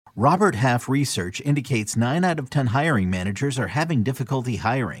Robert Half research indicates 9 out of 10 hiring managers are having difficulty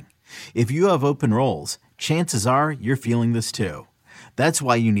hiring. If you have open roles, chances are you're feeling this too. That's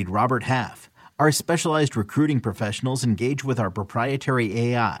why you need Robert Half. Our specialized recruiting professionals engage with our proprietary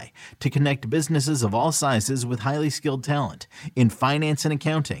AI to connect businesses of all sizes with highly skilled talent in finance and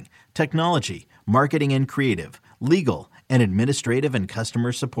accounting, technology, marketing and creative, legal, and administrative and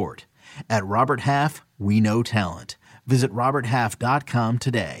customer support. At Robert Half, we know talent. Visit roberthalf.com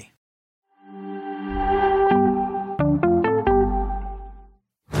today.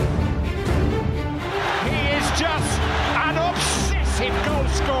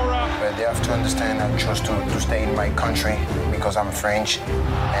 They have to understand I chose to stay in my country because I'm French. And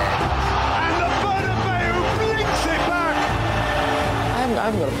the Bernardo blinks it back! I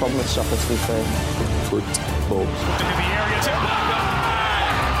haven't got a problem with soccer, to be fair. Football. Into the area to...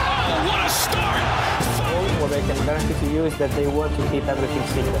 Oh, what a start! What I can guarantee to you is that they want to keep everything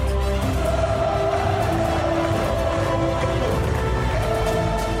secret.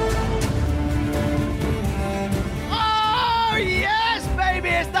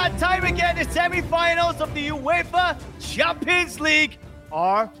 It's that time again. The semi-finals of the UEFA Champions League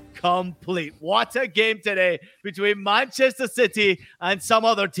are complete. What a game today between Manchester City and some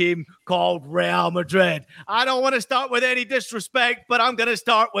other team called Real Madrid. I don't want to start with any disrespect, but I'm going to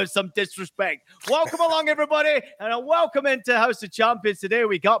start with some disrespect. Welcome along, everybody, and welcome into House of Champions. Today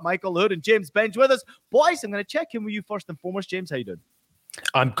we got Michael Hood and James Benj with us. Boys, I'm going to check in with you first and foremost. James, how you doing?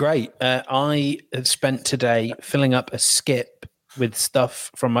 I'm great. I spent today filling up a skip with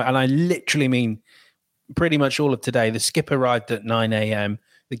stuff from and I literally mean pretty much all of today. The skip arrived at 9 a.m.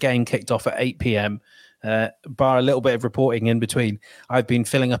 The game kicked off at 8 p.m. Bar a little bit of reporting in between. I've been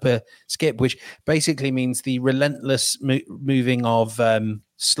filling up a skip, which basically means the relentless moving of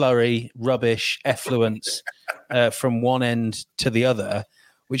slurry, rubbish, effluence from one end to the other,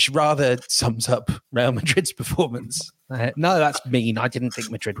 which rather sums up Real Madrid's performance. No, that's mean. I didn't think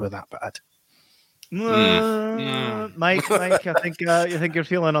Madrid were that bad. Mike, I think you think you're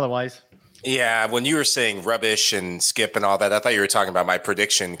feeling otherwise. Yeah, when you were saying rubbish and skip and all that, I thought you were talking about my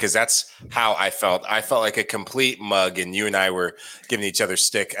prediction because that's how I felt. I felt like a complete mug, and you and I were giving each other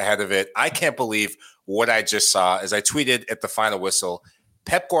stick ahead of it. I can't believe what I just saw as I tweeted at the final whistle.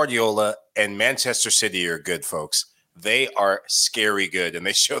 Pep Guardiola and Manchester City are good, folks. They are scary good, and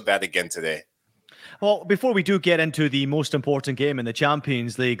they showed that again today. Well, before we do get into the most important game in the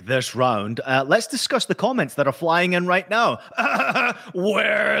Champions League this round, let's discuss the comments that are flying in right now.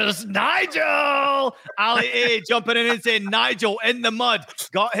 Where's Nigel? Ali A jumping in and saying, Nigel in the mud.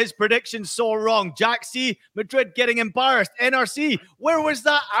 Got his prediction so wrong. Jack C, Madrid getting embarrassed. NRC, where was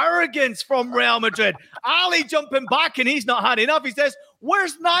that arrogance from Real Madrid? Ali jumping back and he's not had enough. He says,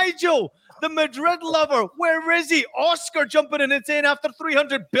 where's Nigel? The Madrid lover, where is he? Oscar jumping in and saying after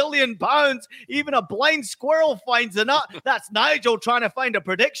 £300 billion, even a blind squirrel finds a nut. That's Nigel trying to find a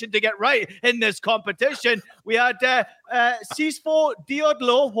prediction to get right in this competition. We had Cisfo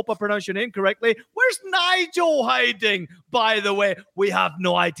Diodlo, hope I pronounced your name correctly. Where's Nigel hiding? By the way, we have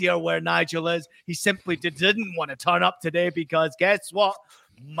no idea where Nigel is. He simply didn't want to turn up today because guess what?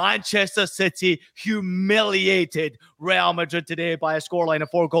 Manchester City humiliated Real Madrid today by a scoreline of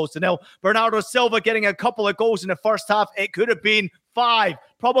 4-0. Bernardo Silva getting a couple of goals in the first half. It could have been 5,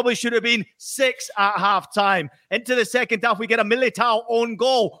 probably should have been 6 at halftime. Into the second half, we get a Militao own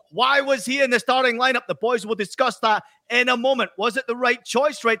goal. Why was he in the starting lineup? The boys will discuss that in a moment. Was it the right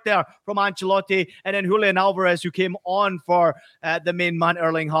choice right there from Ancelotti? And then Julian Alvarez, who came on for the main man,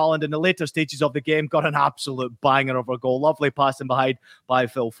 Erling Haaland, in the later stages of the game, got an absolute banger of a goal. Lovely passing behind by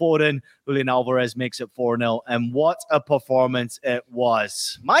Phil Foden. Julian Alvarez makes it 4-0. And what a performance it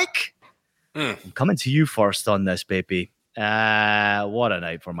was. Mike, I'm coming to you first on this, baby. What a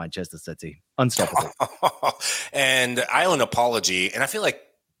night for Manchester City. Unstoppable. And I owe an apology. And I feel like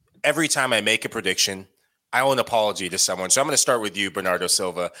every time I make a prediction, I owe an apology to someone. So I'm going to start with you, Bernardo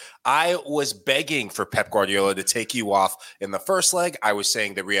Silva. I was begging for Pep Guardiola to take you off in the first leg. I was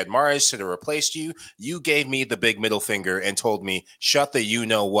saying that Riyad Mahrez should have replaced you. You gave me the big middle finger and told me, shut the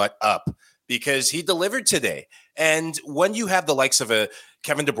you-know-what up, because he delivered today. And when you have the likes of a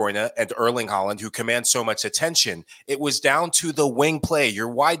Kevin De Bruyne and Erling Haaland, who command so much attention, it was down to the wing play. Your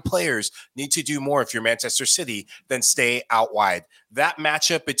wide players need to do more if you're Manchester City than stay out wide. That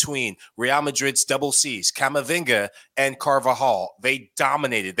matchup between Real Madrid's double C's, Camavinga and Carvajal, they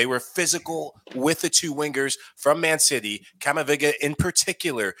dominated. They were physical with the two wingers from Man City, Camavinga in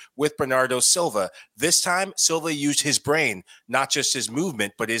particular with Bernardo Silva. This time, Silva used his brain, not just his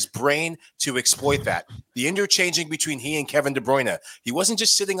movement, but his brain to exploit that. The interchanging between he and Kevin De Bruyne, he wasn't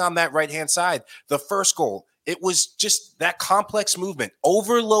just sitting on that right-hand side. The first goal, It was just that complex movement,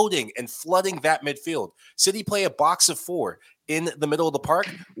 overloading and flooding that midfield. City play a box of 4 in the middle of the park.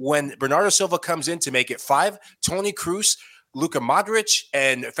 When Bernardo Silva comes in to make it 5, Toni Kroos, Luka Modric,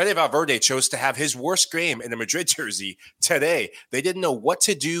 and Fede Valverde chose to have his worst game in the Madrid jersey today. They didn't know what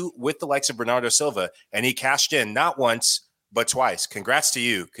to do with the likes of Bernardo Silva, and he cashed in not once, but twice. Congrats to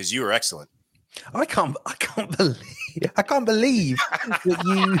you, because you were excellent. I can't believe that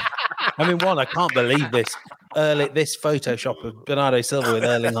you. I mean, one, I can't believe this. This Photoshop of Bernardo Silva with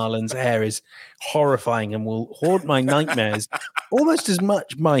Erling Haaland's hair is horrifying and will haunt my nightmares almost as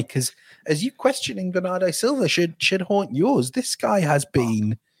much, Mike, as you questioning Bernardo Silva should haunt yours. This guy has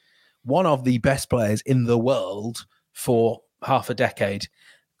been one of the best players in the world for half a decade.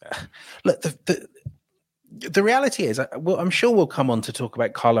 Look, the reality is, I'm sure we'll come on to talk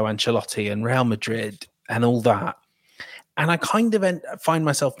about Carlo Ancelotti and Real Madrid and all that. And I kind of find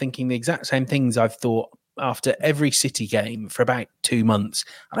myself thinking the exact same things I've thought after every City game for about 2 months.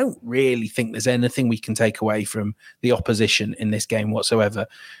 I don't really think there's anything we can take away from the opposition in this game whatsoever.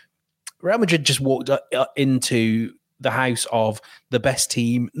 Real Madrid just walked into the house of the best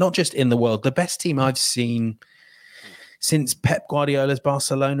team, not just in the world, the best team I've seen since Pep Guardiola's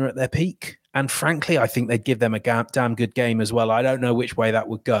Barcelona at their peak. And frankly, I think they'd give them a damn good game as well. I don't know which way that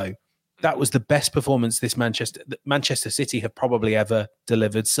would go. That was the best performance this Manchester City have probably ever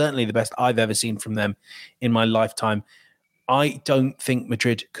delivered. Certainly the best I've ever seen from them in my lifetime. I don't think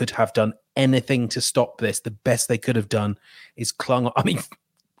Madrid could have done anything to stop this. The best they could have done is clung on. I mean,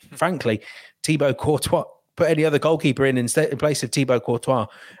 frankly, Thibaut Courtois, put any other goalkeeper in place of Thibaut Courtois,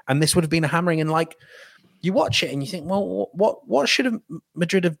 and this would have been a hammering. And like, you watch it and you think, well, what should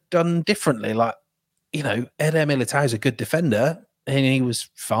Madrid have done differently? Like, you know, Eder Militao is a good defender and he was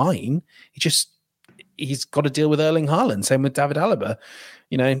fine. He's got to deal with Erling Haaland. Same with David Alaba.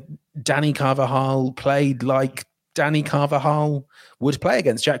 You know, Dani Carvajal played like Dani Carvajal would play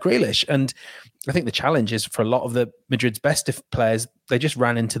against Jack Grealish. And I think the challenge is for a lot of the Madrid's best players, they just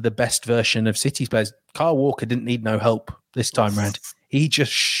ran into the best version of City's players. Kyle Walker didn't need no help this time round. He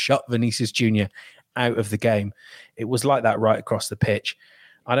just shut Vinicius Jr. out of the game. It was like that right across the pitch.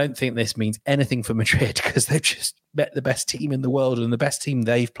 I don't think this means anything for Madrid because they've just met the best team in the world and the best team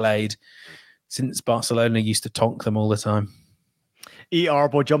they've played since Barcelona used to tonk them all the time. E.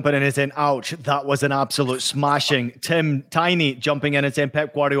 Arbo jumping in and saying, ouch, that was an absolute smashing. Tim Tiny jumping in and saying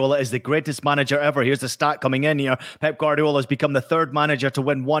Pep Guardiola is the greatest manager ever. Here's the stat coming in here. Pep Guardiola has become the third manager to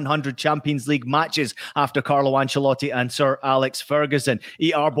win 100 Champions League matches after Carlo Ancelotti and Sir Alex Ferguson.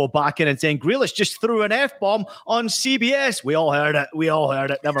 E. Arbo back in and saying Grealish just threw an F-bomb on CBS. We all heard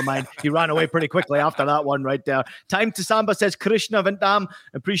it. Never mind. He ran away pretty quickly after that one right there. Time to Samba says, Krishna Vandam,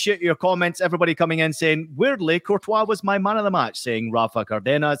 appreciate your comments. Everybody coming in saying, weirdly, Courtois was my man of the match, saying Rafa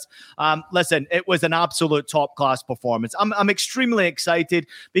Cardenas. Listen, it was an absolute top-class performance. I'm extremely excited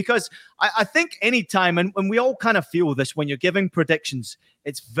because I think anytime, and we all kind of feel this when you're giving predictions,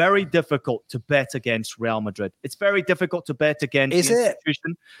 it's very difficult to bet against Real Madrid. It's very difficult to bet against the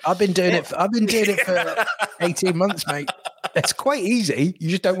institution. I've been doing it for 18 months, mate. It's quite easy. You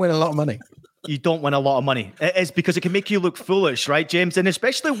just don't win a lot of money. You don't win a lot of money. It's because it can make you look foolish, right, James? And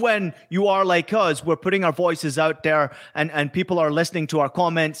especially when you are like us, we're putting our voices out there and people are listening to our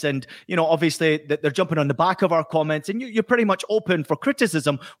comments and, you know, obviously they're jumping on the back of our comments and you're pretty much open for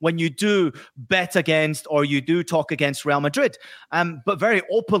criticism when you do bet against or you do talk against Real Madrid. But very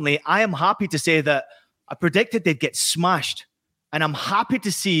openly, I am happy to say that I predicted they'd get smashed. And I'm happy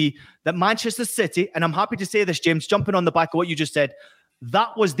to see that Manchester City, and I'm happy to say this, James, jumping on the back of what you just said,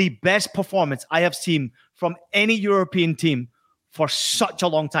 that was the best performance I have seen from any European team for such a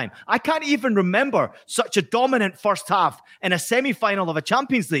long time. I can't even remember such a dominant first half in a semi-final of a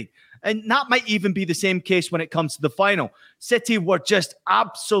Champions League. And that might even be the same case when it comes to the final. City were just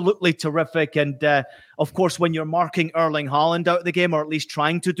absolutely terrific. And of course, when you're marking Erling Haaland out of the game, or at least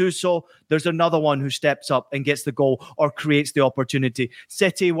trying to do so, there's another one who steps up and gets the goal or creates the opportunity.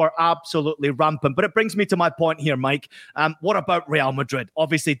 City were absolutely rampant. But it brings me to my point here, Mike. What about Real Madrid?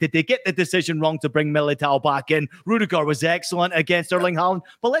 Obviously, did they get the decision wrong to bring Militao back in? Rudiger was excellent against Erling Haaland.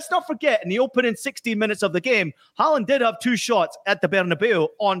 But let's not forget, in the opening 16 minutes of the game, Haaland did have 2 shots at the Bernabeu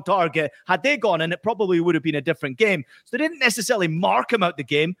on target. Had they gone in, it probably would have been a different game. So they didn't necessarily mark him out the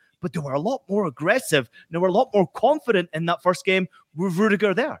game, but they were a lot more aggressive and they were a lot more confident in that first game with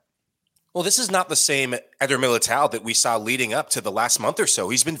Rudiger there. Well, this is not the same Eder Militao that we saw leading up to the last month or so.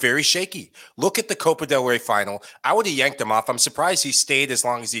 He's been very shaky. Look at the Copa del Rey final. I would have yanked him off. I'm surprised he stayed as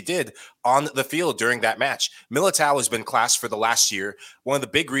long as he did on the field during that match. Militao has been class for the last year. One of the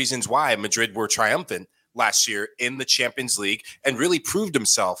big reasons why Madrid were triumphant last year in the Champions League and really proved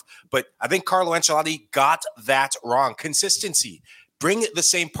himself. But I think Carlo Ancelotti got that wrong. Consistency. Bring the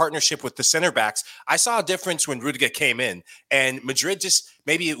same partnership with the center backs. I saw a difference when Rudiger came in, and Madrid just,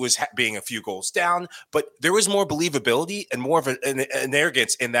 maybe it was being a few goals down, but there was more believability and more of an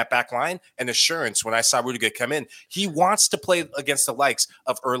arrogance in that back line and assurance when I saw Rudiger come in. He wants to play against the likes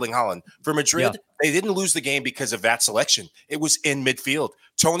of Erling Haaland. For Madrid, they didn't lose the game because of that selection. It was in midfield.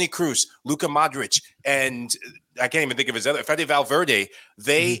 Toni Kroos, Luka Modric, and I can't even think of his other, Fede Valverde,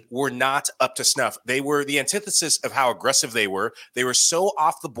 they were not up to snuff. They were the antithesis of how aggressive they were. They were so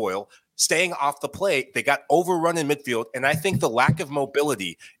off the boil, staying off the play. They got overrun in midfield. And I think the lack of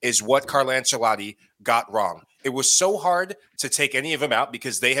mobility is what Carlo Ancelotti got wrong. It was so hard to take any of them out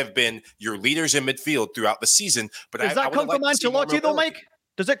because they have been your leaders in midfield throughout the season. But does that come from Ancelotti though, Mike?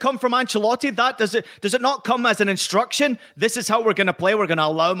 Does it come from Ancelotti? Does it not come as an instruction? This is how we're going to play. We're going to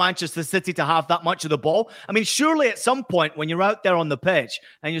allow Manchester City to have that much of the ball. I mean, surely at some point when you're out there on the pitch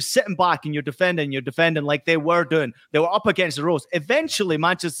and you're sitting back and you're defending like they were doing, they were up against the ropes. Eventually,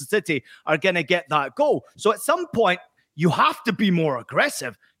 Manchester City are going to get that goal. So at some point, you have to be more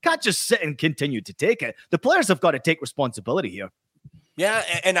aggressive. Can't just sit and continue to take it. The players have got to take responsibility here. Yeah,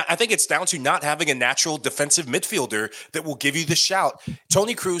 and I think it's down to not having a natural defensive midfielder that will give you the shout.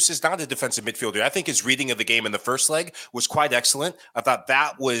 Toni Kroos is not a defensive midfielder. I think his reading of the game in the first leg was quite excellent. I thought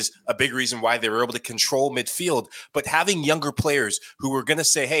that was a big reason why they were able to control midfield. But having younger players who were going to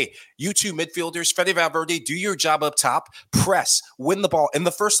say, hey, you two midfielders, Fede Valverde, do your job up top, press, win the ball. In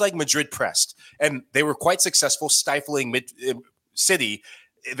the first leg, Madrid pressed, and they were quite successful stifling City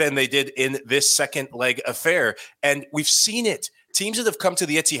than they did in this second leg affair. And we've seen it. Teams that have come to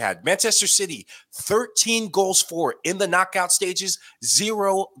the Etihad, Manchester City, 13 goals for in the knockout stages,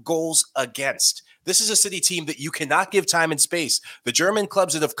 0 goals against. This is a City team that you cannot give time and space. The German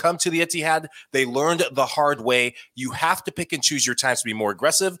clubs that have come to the Etihad, they learned the hard way. You have to pick and choose your times to be more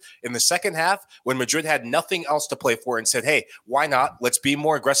aggressive. In the second half, when Madrid had nothing else to play for and said, hey, why not? Let's be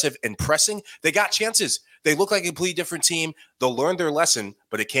more aggressive in pressing. They got chances. They look like a completely different team. They'll learn their lesson,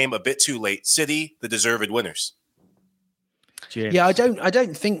 but it came a bit too late. City, the deserved winners. James. Yeah, I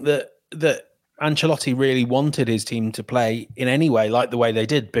don't think that Ancelotti really wanted his team to play in any way like the way they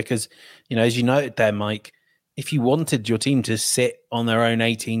did, because, you know, as you noted there, Mike, if you wanted your team to sit on their own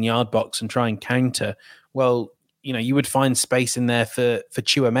 18-yard box and try and counter, well, you know, you would find space in there for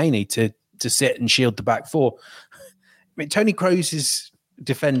Tchouaméni to sit and shield the back four. I mean, Toni Kroos'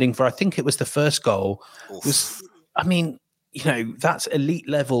 defending for, I think it was the first goal, was, I mean, you know, that's elite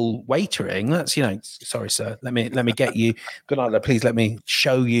level waitering. That's, you know, sorry, sir, let me get you. Bernardo, please let me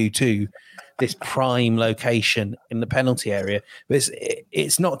show you to this prime location in the penalty area. But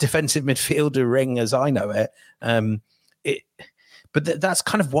it's not defensive midfielder ring as I know it. But that's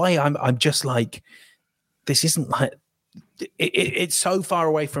kind of why I'm just like, this isn't like, it's so far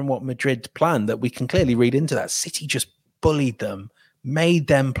away from what Madrid planned that we can clearly read into that. City just bullied them, made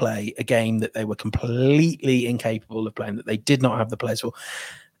them play a game that they were completely incapable of playing, that they did not have the players for.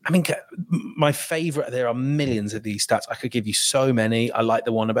 I mean, my favorite, there are millions of these stats. I could give you so many. I like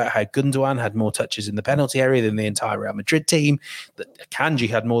the one about how Gundogan had more touches in the penalty area than the entire Real Madrid team. That Akanji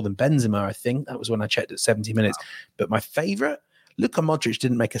had more than Benzema, I think. That was when I checked at 70 minutes. Wow. But my favorite, Luka Modric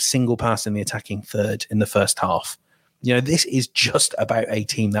didn't make a single pass in the attacking third in the first half. You know, this is just about a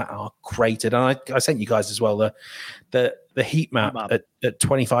team that are created. And I sent you guys as well the heat map at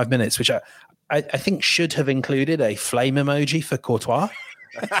 25 minutes, which I think should have included a flame emoji for Courtois.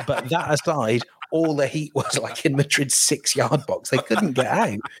 But that aside, all the heat was like in Madrid's 6-yard box. They couldn't get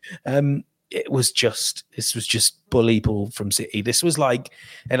out. This was just bully ball from City. This was like,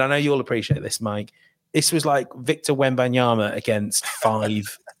 and I know you'll appreciate this, Mike, this was like Victor Wembanyama against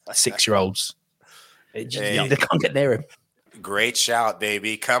 5 6-year-olds. They can't get near him. Great shout,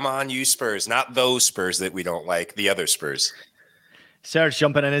 baby. Come on, you Spurs. Not those Spurs that we don't like, the other Spurs. Serge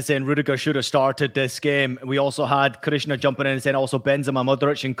jumping in and saying Rudiger should have started this game. We also had Krishna jumping in and saying also Benzema,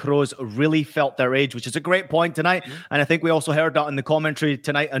 Modric and Kroos really felt their age, which is a great point tonight. Mm-hmm. And I think we also heard that in the commentary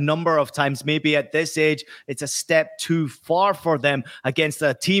tonight a number of times. Maybe at this age, it's a step too far for them against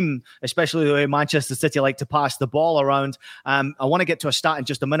a team, especially the way Manchester City like to pass the ball around. I want to get to a stat in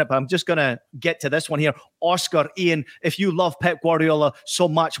just a minute, but I'm just going to get to this one here. Oscar, Ian, if you love Pep Guardiola so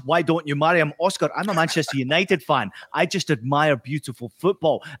much, why don't you marry him? Oscar, I'm a Manchester United fan. I just admire beautiful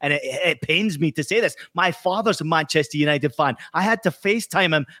football, and it pains me to say this. My father's a Manchester United fan. I had to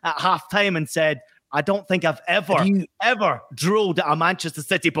FaceTime him at halftime and said, I don't think I've ever drilled a Manchester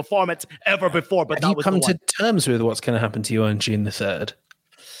City performance ever before. But have you come to terms with what's going to happen to you on June the 3rd?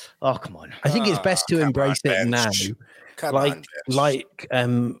 Oh, come on. I think it's best to embrace it now.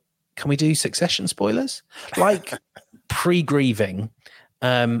 can we do Succession spoilers? Like pre-grieving,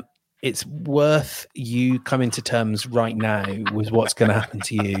 it's worth you coming to terms right now with what's going to happen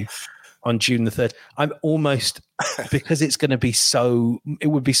to you on June the 3rd. I'm almost, because it's going to be it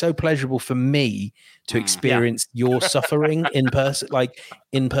would be so pleasurable for me to experience your suffering in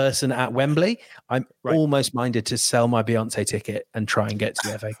person at Wembley. I'm almost minded to sell my Beyonce ticket and try and get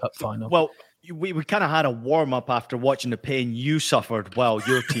to the FA Cup final. Well, we kind of had a warm up after watching the pain you suffered while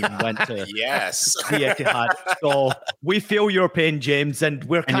your team went to the Etihad. So we feel your pain, James, and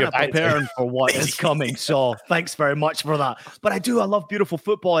we're kind of preparing for what is coming. So thanks very much for that. But I love beautiful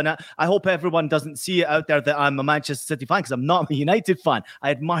football, and I hope everyone doesn't see it out there that I'm a Manchester City fan, because I'm not a United fan.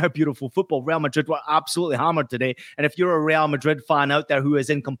 I admire beautiful football. Real Madrid were absolutely hammered today. And if you're a Real Madrid fan out there who is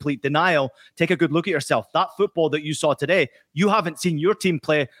in complete denial, take a good look at yourself. That football that you saw today, you haven't seen your team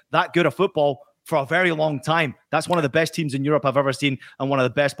play that good of football for a very long time. That's one of the best teams in Europe I've ever seen, and one of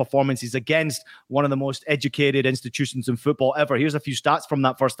the best performances against one of the most educated institutions in football ever. Here's a few stats from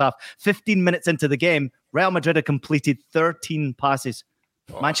that first half. 15 minutes into the game, Real Madrid had completed 13 passes.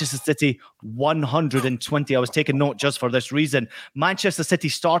 Manchester City, 120. I was taking note just for this reason. Manchester City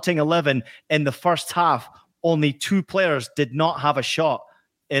starting 11 in the first half, only 2 players did not have a shot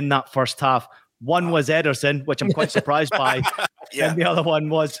in that first half. One was Ederson, which I'm quite surprised by. And the other one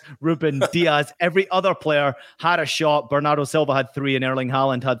was Ruben Diaz. Every other player had a shot. Bernardo Silva had 3 and Erling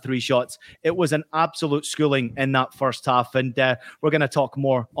Haaland had 3 shots. It was an absolute schooling in that first half. And we're going to talk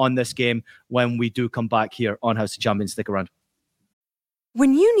more on this game when we do come back here on House of Champions. Stick around.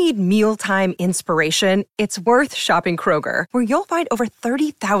 When you need mealtime inspiration, it's worth shopping Kroger, where you'll find over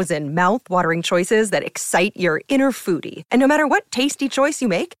 30,000 mouth-watering choices that excite your inner foodie. And no matter what tasty choice you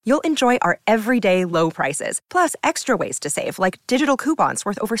make, you'll enjoy our everyday low prices, plus extra ways to save, like digital coupons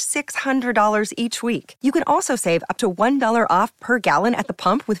worth over $600 each week. You can also save up to $1 off per gallon at the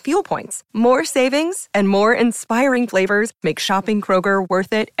pump with fuel points. More savings and more inspiring flavors make shopping Kroger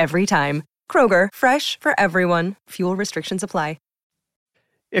worth it every time. Kroger, fresh for everyone. Fuel restrictions apply.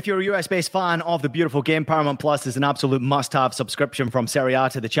 If you're a US-based fan of the beautiful game, Paramount Plus is an absolute must-have subscription, from Serie A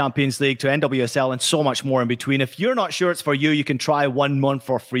to the Champions League to NWSL and so much more in between. If you're not sure it's for you, you can try 1 month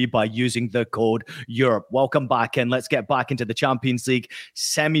for free by using the code Europe. Welcome back, and let's get back into the Champions League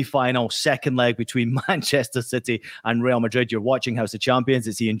semi-final, second leg between Manchester City and Real Madrid. You're watching House of Champions.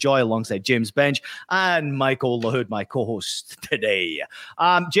 It's Ian Joy alongside James Bench and Michael Lahoud, my co-host today.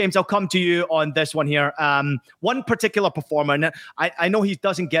 James, I'll come to you on this one here. One particular performer, and I know he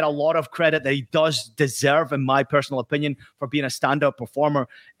doesn't get a lot of credit that he does deserve, in my personal opinion, for being a standout performer,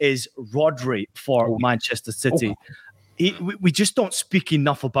 is Rodri for Manchester City. We just don't speak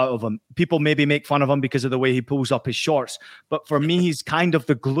enough about him. People maybe make fun of him because of the way he pulls up his shorts, but for me, he's kind of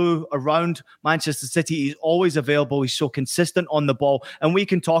the glue around Manchester City. He's always available. He's so consistent on the ball, and we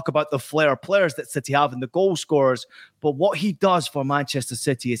can talk about the flair players that City have and the goal scorers, but what he does for Manchester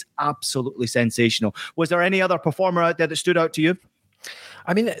City is absolutely sensational. Was there any other performer out there that stood out to you?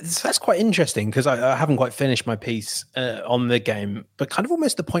 I mean, that's quite interesting, because I haven't quite finished my piece on the game, but kind of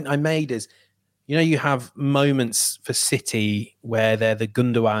almost the point I made is, you know, you have moments for City where they're the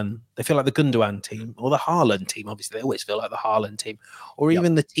Gundogan, they feel like the Gundogan team, or the Haaland team. Obviously, they always feel like the Haaland team, or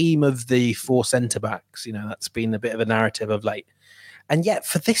even the team of the 4 centre-backs. You know, that's been a bit of a narrative of late. And yet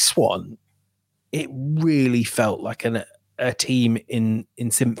for this one, it really felt like a team in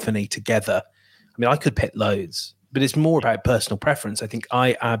symphony together. I mean, I could pick loads, but it's more about personal preference. I think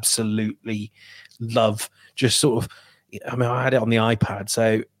I absolutely love just sort of, I mean, I had it on the iPad,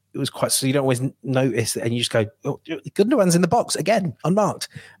 so it was quite, so you don't always notice it, and you just go, oh, Gundogan's in the box again, unmarked.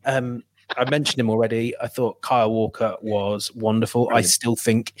 I mentioned him already. I thought Kyle Walker was wonderful. Brilliant. I still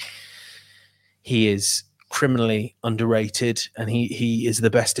think he is criminally underrated, and he is the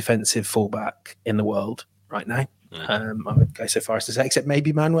best defensive fullback in the world right now. I would go so far as to say, except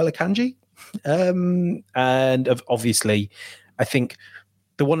maybe Manuel Akanji. And obviously, I think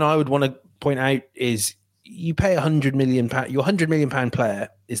the one I would want to point out is, you pay £100 million. Your £100 million player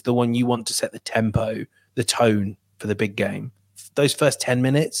is the one you want to set the tempo, the tone for the big game. Those first 10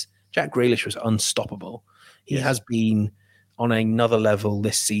 minutes, Jack Grealish was unstoppable. He has been on another level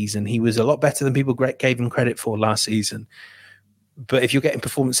this season. He was a lot better than people gave him credit for last season. But if you're getting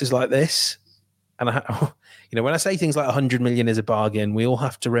performances like this, and when I say things like 100 million is a bargain, we all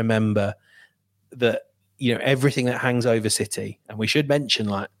have to remember that, you know, everything that hangs over City, and we should mention,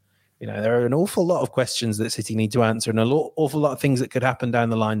 like, you know, there are an awful lot of questions that City need to answer, and awful lot of things that could happen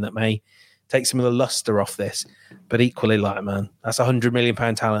down the line that may take some of the luster off this. But equally, like, man, that's £100 million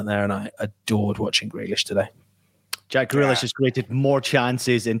talent there, and I adored watching Grealish today. Jack Grealish has created more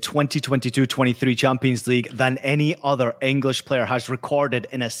chances in 2022-23 Champions League than any other English player has recorded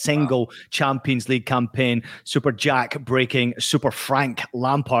in a single Champions League campaign. Super Jack breaking Super Frank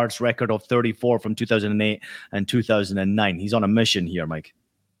Lampard's record of 34 from 2008 and 2009. He's on a mission here, Mike.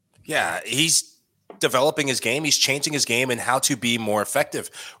 Yeah, he's developing his game. He's changing his game and how to be more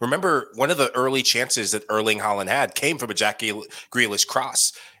effective. Remember, one of the early chances that Erling Haaland had came from a Jack Grealish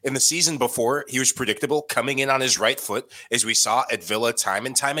cross. In the season before, he was predictable, coming in on his right foot, as we saw at Villa time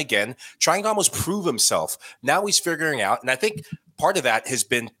and time again, trying to almost prove himself. Now he's figuring out, and I think part of that has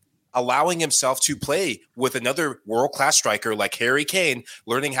been allowing himself to play with another world-class striker like Harry Kane,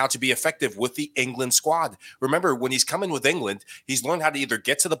 learning how to be effective with the England squad. Remember, when he's coming with England, he's learned how to either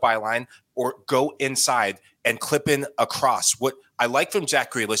get to the byline or go inside and clip in a cross. What I like from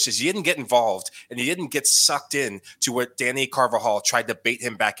Jack Grealish is he didn't get involved and he didn't get sucked in to what Danny Carvajal tried to bait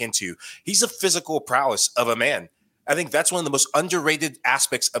him back into. He's a physical prowess of a man. I think that's one of the most underrated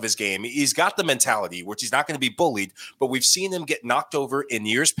aspects of his game. He's got the mentality, which he's not going to be bullied, but we've seen him get knocked over in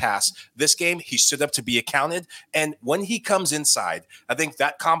years past. This game, he stood up to be accounted. And when he comes inside, I think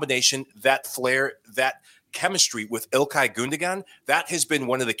that combination, that flair, that chemistry with Ilkay Gundogan, that has been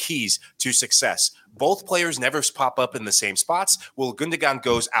one of the keys to success. Both players never pop up in the same spots. Well, Gundogan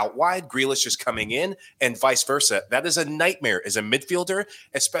goes out wide, Grealish is coming in, and vice versa. That is a nightmare as a midfielder,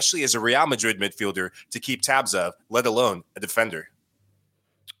 especially as a Real Madrid midfielder, to keep tabs of, let alone a defender.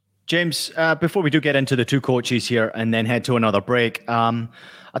 James, before we do get into the two coaches here and then head to another break,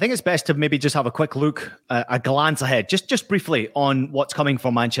 I think it's best to maybe just have a quick look, a glance ahead, just briefly on what's coming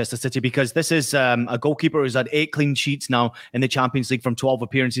from Manchester City, because this is a goalkeeper who's had 8 clean sheets now in the Champions League from 12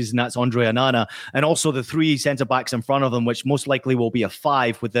 appearances, and that's Andre Onana, and also the 3 centre-backs in front of them, which most likely will be a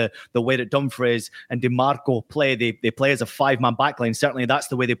 5 with the way that Dumfries and DiMarco play. They play as a 5-man backline. Certainly that's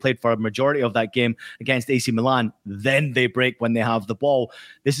the way they played for a majority of that game against AC Milan. Then they break when they have the ball.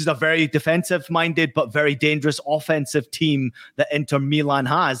 This is a very defensive-minded but very dangerous offensive team that Inter Milan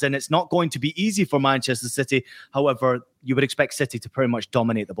has. And it's not going to be easy for Manchester City. However, you would expect City to pretty much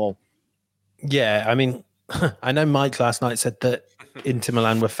dominate the ball. Yeah, I mean, I know Mike last night said that Inter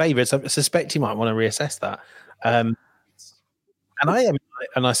Milan were favourites. I suspect he might want to reassess that. And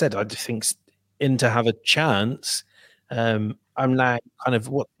I said I just think Inter have a chance. I'm now kind of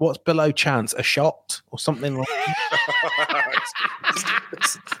what's below chance? A shot or something like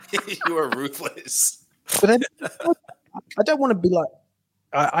that? You are ruthless. But then, I don't want to be like.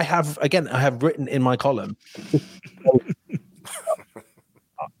 I have written in my column.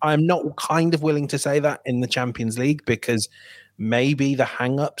 I'm not kind of willing to say that in the Champions League because maybe the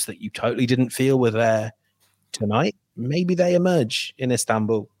hang-ups that you totally didn't feel were there tonight, maybe they emerge in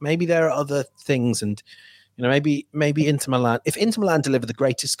Istanbul. Maybe there are other things, and maybe Inter Milan. If Inter Milan deliver the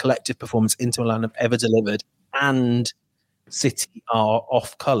greatest collective performance Inter Milan have ever delivered, and City are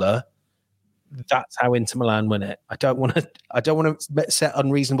off colour, that's how Inter Milan win it. I don't want to set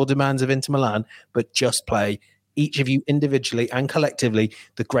unreasonable demands of Inter Milan, but just play each of you individually and collectively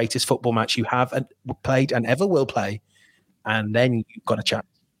the greatest football match you have and played and ever will play, and then you've got a chance.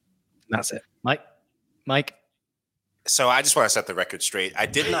 That's it. Mike. So I just want to set the record straight. I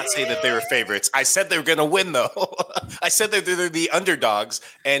did not say that they were favorites. I said they were going to win, though. I said that they're the underdogs,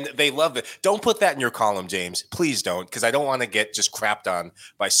 and they love it. Don't put that in your column, James. Please don't, because I don't want to get just crapped on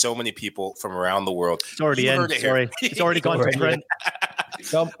by so many people from around the world. It's already in. Sorry. It's already gone to print.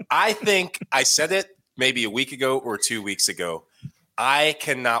 I think I said it maybe a week ago or 2 weeks ago. I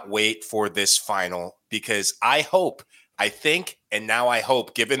cannot wait for this final because I think, and now I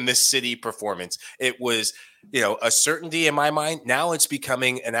hope, given this City performance, it was – a certainty in my mind. Now it's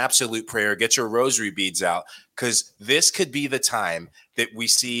becoming an absolute prayer. Get your rosary beads out, because this could be the time that we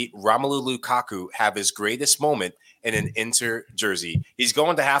see Romelu Lukaku have his greatest moment in an Inter jersey. He's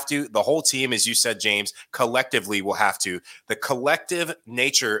going to have to. The whole team, as you said, James, collectively will have to. The collective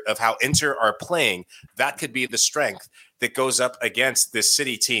nature of how Inter are playing, that could be the strength that goes up against this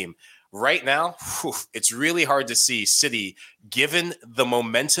City team. Right now, it's really hard to see City, given the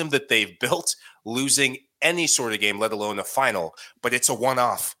momentum that they've built, losing any sort of game, let alone a final. But it's a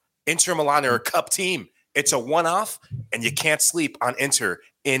one-off. Inter Milan are a cup team. It's a one-off, and you can't sleep on Inter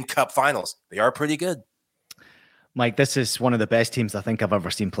in cup finals. They are pretty good. Mike, this is one of the best teams I think I've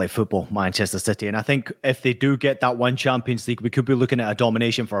ever seen play football, Manchester City. And I think if they do get that one Champions League, we could be looking at a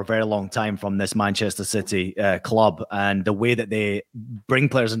domination for a very long time from this Manchester City club. And the way that they bring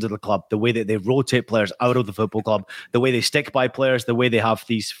players into the club, the way that they rotate players out of the football club, the way they stick by players, the way they have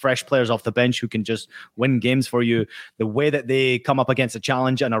these fresh players off the bench who can just win games for you, the way that they come up against a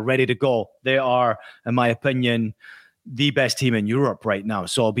challenge and are ready to go. They are, in my opinion, the best team in Europe right now.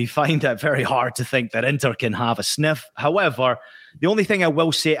 So I'll be finding it very hard to think that Inter can have a sniff. However, the only thing I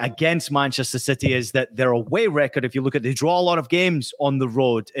will say against Manchester City is that their away record, if you look at, they draw a lot of games on the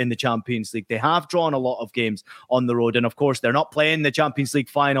road in the Champions League. They have drawn a lot of games on the road. And of course, they're not playing the Champions League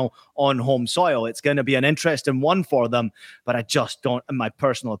final on home soil. It's going to be an interesting one for them. But I just don't, in my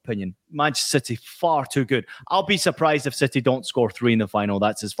personal opinion, Manchester City far too good. I'll be surprised if City don't score 3 in the final.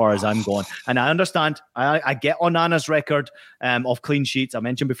 That's as far as I'm going. And I understand. I get Onana's record of clean sheets. I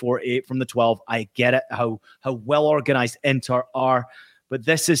mentioned before 8 from the 12. I get it, how well organized Inter are. But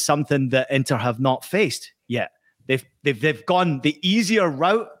this is something that Inter have not faced yet. They've gone the easier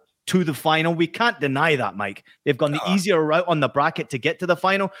route to the final. We can't deny that, Mike. They've gone the easier route on the bracket to get to the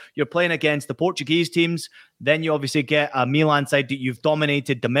final. You're playing against the Portuguese teams. Then you obviously get a Milan side that you've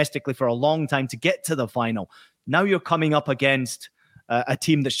dominated domestically for a long time to get to the final. Now you're coming up against a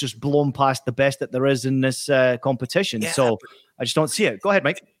team that's just blown past the best that there is in this competition. Yeah, so I just don't see it. Go ahead,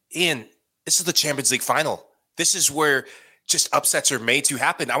 Mike. Ian, this is the Champions League final. This is where just upsets are made to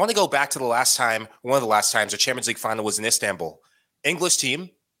happen. I want to go back to one of the last times a Champions League final was in Istanbul. English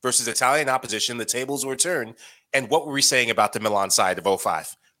team versus Italian opposition. The tables were turned. And what were we saying about the Milan side of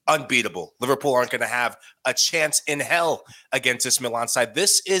 05? Unbeatable. Liverpool aren't going to have a chance in hell against this Milan side.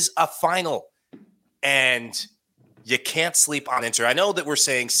 This is a final. And you can't sleep on Inter. I know that we're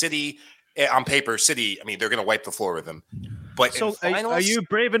saying City, on paper, City, I mean, they're going to wipe the floor with them. But so finals, are you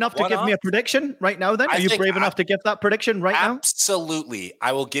brave enough to give me a prediction right now then? Are you brave enough to give that prediction right now? Absolutely.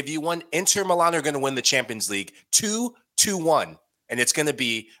 I will give you one. Inter Milan are going to win the Champions League 2-1. And it's going to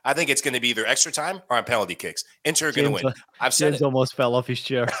be, I think it's going to be either extra time or on penalty kicks. Inter are going to win. I've said James almost fell off his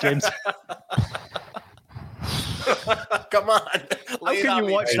chair. James. Come on. How can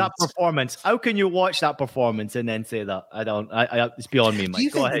you watch that performance? How can you watch that performance and then say that? I don't. It's beyond me,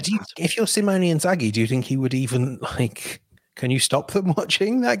 Mike. Go ahead. If you're Simone Inzaghi, do you think he would even can you stop them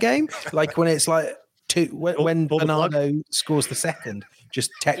watching that game? Like when it's like when Bernardo scores the second,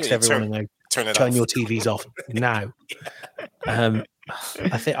 just text everyone and go, turn your TVs off now.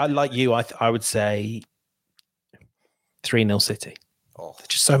 I think I like you. I would say 3-0 City. Oh, they're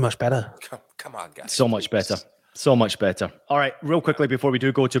just so much better. Come on, guys. So much better. So much better. All right, real quickly before we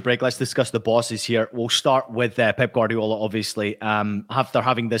do go to break, let's discuss the bosses here. We'll start with Pep Guardiola, obviously. After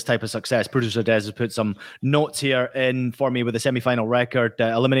having this type of success, producer Des has put some notes here in for me with a semi-final record,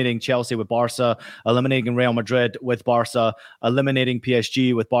 eliminating Chelsea with Barca, eliminating Real Madrid with Barca, eliminating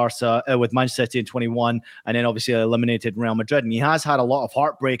PSG with Barca, with Manchester City in 21, and then obviously eliminated Real Madrid. And he has had a lot of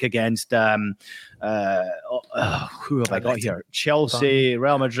heartbreak against who have I got here? Chelsea,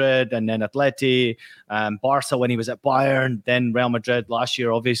 Real Madrid, and then Atleti, Barca when he was at Bayern, then Real Madrid last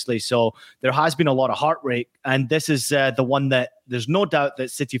year, obviously. So there has been a lot of heartbreak, and this is the one that there's no doubt that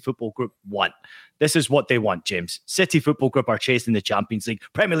City Football Group want. This is what they want, James. City Football Group are chasing the Champions League.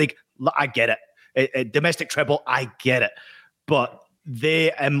 Premier League, I get it. Domestic treble, I get it. But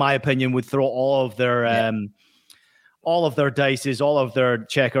they, in my opinion, would throw all of their dices, all of their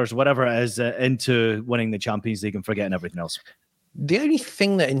checkers, whatever it is, into winning the Champions League and forgetting everything else. The only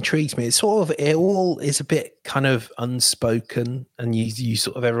thing that intrigues me is sort of it all is a bit kind of unspoken, and you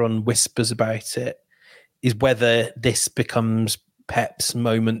sort of everyone whispers about it, is whether this becomes Pep's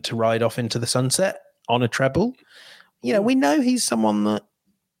moment to ride off into the sunset on a treble. You know, we know he's someone that,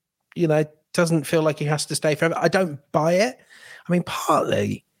 you know, doesn't feel like he has to stay forever. I don't buy it. I mean,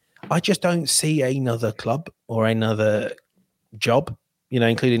 partly, I just don't see another club or another job, you know,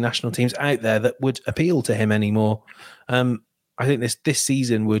 including national teams out there that would appeal to him anymore. I think this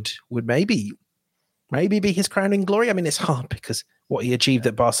season would maybe be his crowning glory. I mean, it's hard because what he achieved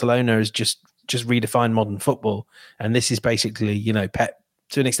at Barcelona is just redefined modern football, and this is basically, you know, Pep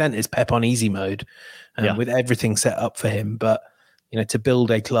to an extent is Pep on easy mode, with everything set up for him. But you know, to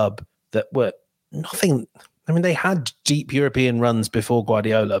build a club that were nothing. I mean, they had deep European runs before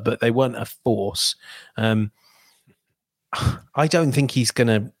Guardiola, but they weren't a force. I don't think he's going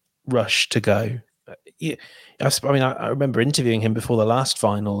to rush to go. I remember interviewing him before the last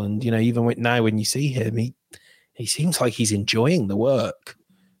final, and you know, even now when you see him, he seems like he's enjoying the work.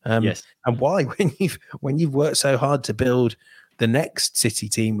 Yes. And why, when you've worked so hard to build the next City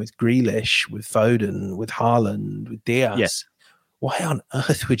team with Grealish, with Foden, with Haaland, with Diaz, yes, why on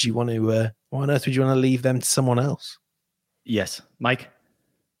earth would you want to leave them to someone else? Yes, Mike.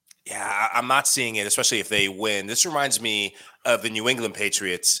 Yeah, I'm not seeing it, especially if they win. This reminds me of the New England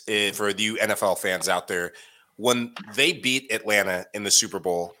Patriots, for you NFL fans out there. When they beat Atlanta in the Super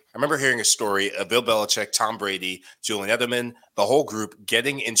Bowl, I remember hearing a story of Bill Belichick, Tom Brady, Julian Edelman, the whole group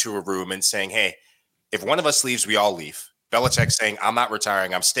getting into a room and saying, hey, if one of us leaves, we all leave. Belichick saying, I'm not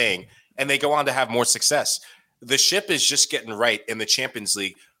retiring, I'm staying. And they go on to have more success. the ship is just getting right in the Champions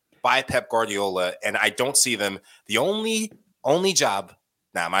League by Pep Guardiola, and I don't see them. The only job.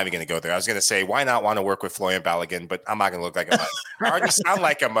 Nah, I'm not even going to go there. I was going to say, why not want to work with Florian Balogun, but I'm not going to look like a mug. I already sound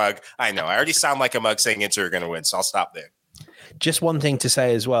like a mug. I know. I already sound like a mug saying Inter are going to win, so I'll stop there. Just one thing to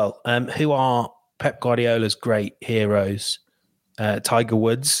say as well. Who are Pep Guardiola's great heroes? Tiger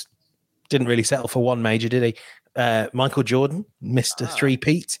Woods didn't really settle for one major, did he? Michael Jordan, Mr.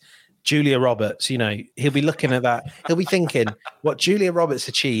 Three-peat. Julia Roberts, he'll be looking at that. He'll be thinking what Julia Roberts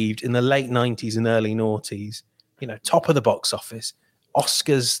achieved in the late 90s and early noughties, top of the box office,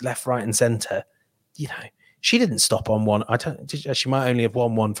 Oscars left, right, and centre. She didn't stop on one. She might only have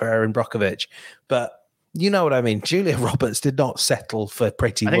won one for Erin Brockovich, but you know what I mean. Julia Roberts did not settle for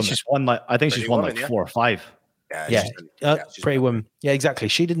Pretty Woman. She's won like 4 or 5. Pretty Woman. Yeah, exactly.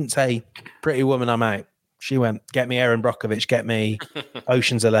 She didn't say, Pretty Woman, I'm out. She went, get me Erin Brockovich, get me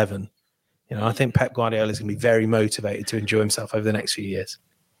Ocean's 11. I think Pep Guardiola is going to be very motivated to enjoy himself over the next few years.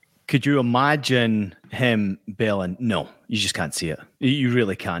 Could you imagine him bailing? No, you just can't see it. You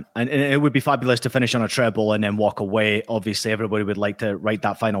really can't. And it would be fabulous to finish on a treble and then walk away. Obviously, everybody would like to write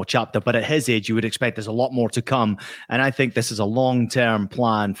that final chapter. But at his age, you would expect there's a lot more to come. And I think this is a long-term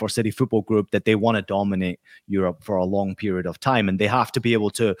plan for City Football Group that they want to dominate Europe for a long period of time. And they have to be able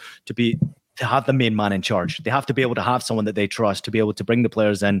to have the main man in charge. They have to be able to have someone that they trust to be able to bring the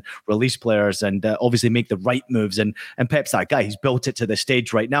players in, release players, and obviously make the right moves. And Pep's that guy. He's built it to the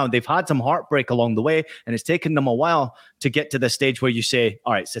stage right now. And they've had some heartbreak along the way, and it's taken them a while to get to the stage where you say,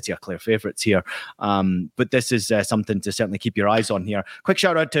 all right, City are clear favourites here. But this is something to certainly keep your eyes on here. Quick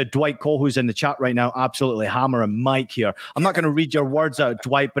shout out to Dwight Cole, who's in the chat right now. Absolutely hammering Mike here. I'm not going to read your words out,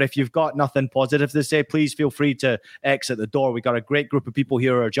 Dwight, but if you've got nothing positive to say, please feel free to exit the door. We got a great group of people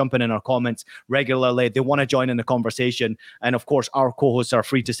here who are jumping in our comments regularly. They want to join in the conversation. And of course, our co-hosts are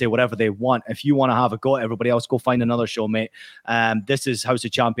free to say whatever they want. If you want to have a go at everybody else, go find another show, mate. This is House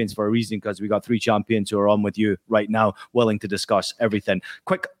of Champions for a reason, because we got 3 champions who are on with you right now, willing to discuss everything.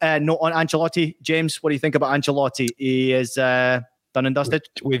 Quick note on Ancelotti. James, what do you think about Ancelotti? He is done and dusted?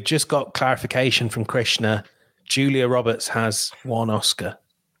 We've just got clarification from Krishna. Julia Roberts has 1 Oscar.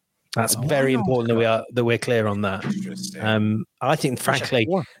 That's very important that we're clear on that. I think, frankly,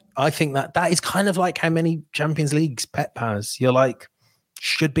 that is kind of like how many Champions Leagues Pep has. You're like,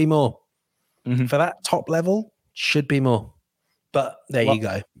 should be more. Mm-hmm. For that top level, should be more. But there you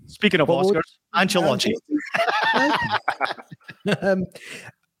go. Speaking of Oscars, Ancelotti.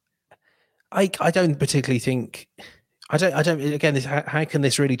 I don't particularly think. I don't. Again, how can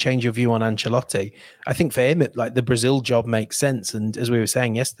this really change your view on Ancelotti? I think for him, the Brazil job makes sense. And as we were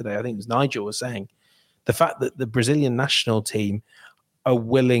saying yesterday, I think it was Nigel was saying, the fact that the Brazilian national team are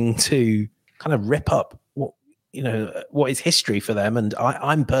willing to kind of rip up what is history for them. And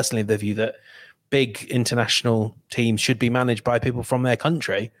I'm personally of the view that big international teams should be managed by people from their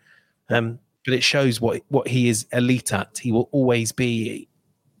country. But it shows what he is elite at. He will always be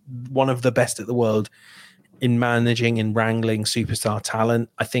one of the best at the world in managing and wrangling superstar talent.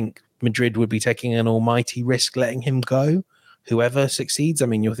 I think Madrid would be taking an almighty risk letting him go, whoever succeeds. I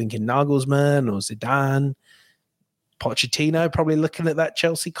mean, you're thinking Nagelsmann or Zidane, Pochettino, probably looking at that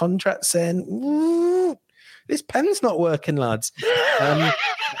Chelsea contract saying, this pen's not working, lads.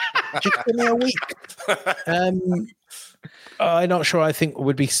 Just give me a week. I'm not sure. I think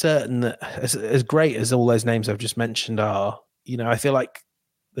would be certain that as great as all those names I've just mentioned are, I feel like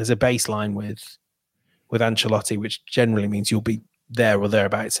there's a baseline with Ancelotti, which generally means you'll be there or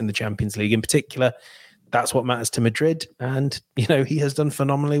thereabouts in the Champions League. In particular, that's what matters to Madrid. And, he has done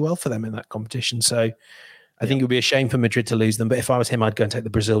phenomenally well for them in that competition. So I think it would be a shame for Madrid to lose them. But if I was him, I'd go and take the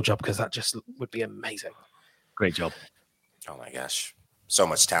Brazil job, because that just would be amazing. Great job. Oh, my gosh. So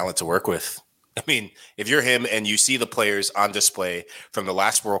much talent to work with. I mean, if you're him and you see the players on display from the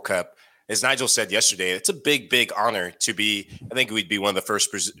last World Cup, as Nigel said yesterday, it's a big, big honor to be, I think we'd be one of the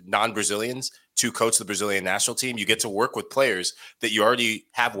first non-Brazilians to coach the Brazilian national team. You get to work with players that you already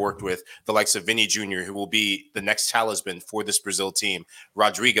have worked with, the likes of Vini Jr., who will be the next talisman for this Brazil team,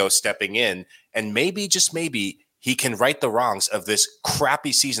 Rodrigo stepping in, and maybe, just maybe, he can right the wrongs of this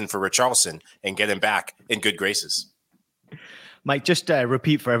crappy season for Richarlison and get him back in good graces. Mike, just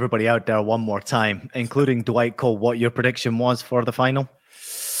repeat for everybody out there one more time, including Dwight Cole, what your prediction was for the final.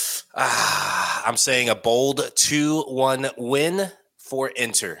 I'm saying a bold 2-1 win for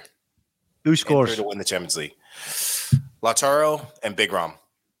Inter. Who scores? Inter to win the Champions League. Lautaro and Big Rom.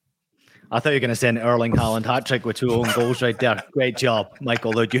 I thought you were going to say an Erling Haaland hat-trick with 2 own goals right there. Great job,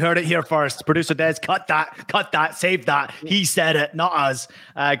 Michael Lude. You heard it here first. Producer Des, cut that, save that. He said it, not us.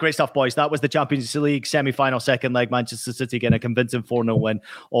 Great stuff, boys. That was the Champions League semi-final second leg. Manchester City getting a convincing 4-0 win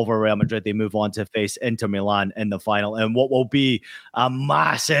over Real Madrid. They move on to face Inter Milan in the final. And what will be a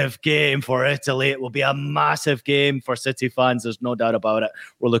massive game for Italy. It will be a massive game for City fans. There's no doubt about it.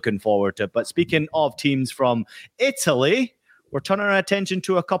 We're looking forward to it. But speaking of teams from Italy, we're turning our attention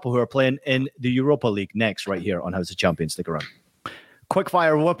to a couple who are playing in the Europa League next, right here on House of Champions. Stick around. Quick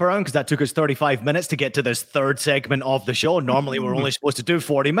fire whip around, because that took us 35 minutes to get to this third segment of the show. Normally, we're only supposed to do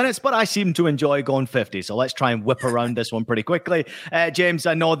 40 minutes, but I seem to enjoy going 50. So let's try and whip around this one pretty quickly. James,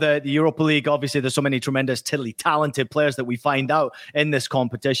 I know the Europa League, obviously, there's so many tremendously talented players that we find out in this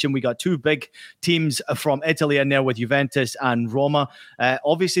competition. We got 2 big teams from Italy in there with Juventus and Roma.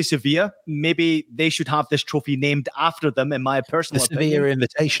 Obviously, Sevilla, maybe they should have this trophy named after them, in my personal opinion. Sevilla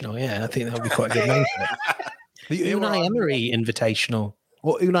Invitational, yeah. I think that would be quite a good name for it. The Unai Emery Invitational.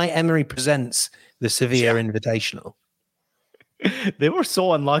 Or Unai Emery presents the Sevilla Invitational. They were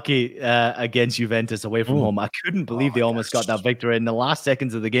so unlucky against Juventus away from home. I couldn't believe they almost got that victory in the last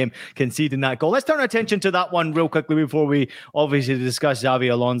seconds of the game, conceding that goal. Let's turn our attention to that one real quickly before we obviously discuss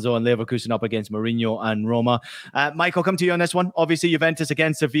Xabi Alonso and Leverkusen up against Mourinho and Roma. Michael, come to you on this one. Obviously, Juventus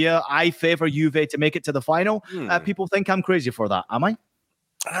against Sevilla. I favour Juve to make it to the final. People think I'm crazy for that. Am I?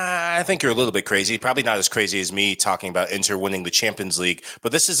 I think you're a little bit crazy. Probably not as crazy as me talking about Inter winning the Champions League,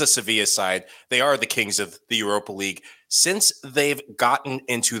 but this is a Sevilla side. They are the kings of the Europa League. Since they've gotten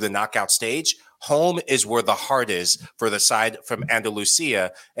into the knockout stage, home is where the heart is for the side from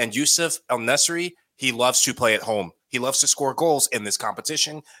Andalusia. And Yusuf El-Nesri, he loves to play at home. He loves to score goals in this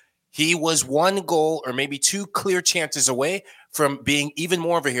competition. He was 1 goal or maybe 2 clear chances away from being even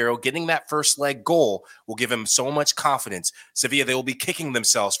more of a hero. Getting that first leg goal will give him so much confidence. Sevilla, they will be kicking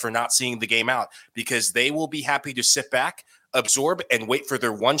themselves for not seeing the game out, because they will be happy to sit back, absorb, and wait for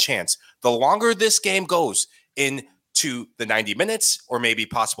their one chance. The longer this game goes into the 90 minutes or maybe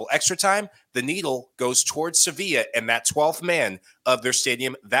possible extra time, the needle goes towards Sevilla and that 12th man of their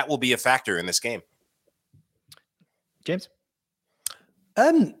stadium. That will be a factor in this game. James?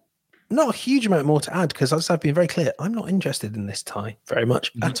 Not a huge amount more to add, because as I've been very clear, I'm not interested in this tie very much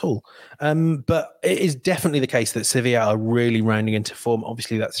at all. But it is definitely the case that Sevilla are really rounding into form.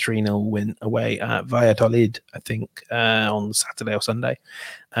 Obviously, that 3-0 win away at Valladolid, I think, on Saturday or Sunday.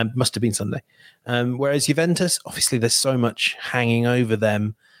 Must have been Sunday. Whereas Juventus, obviously, there's so much hanging over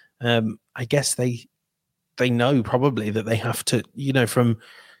them. I guess they know probably that they have to, from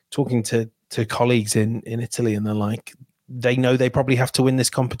talking to colleagues in Italy, and they're like, they know they probably have to win this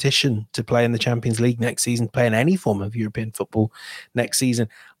competition to play in the Champions League next season, play in any form of European football next season.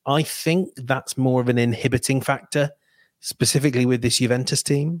 I think that's more of an inhibiting factor, specifically with this Juventus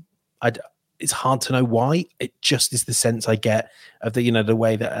team. It's hard to know why. It just is the sense I get of the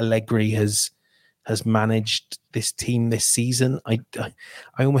way that Allegri has managed this team this season. I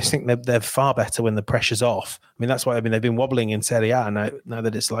almost think they're far better when the pressure's off. I mean, that's why they've been wobbling in Serie A now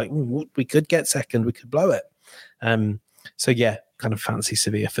that it's like, we could get second, we could blow it. So yeah, kind of fancy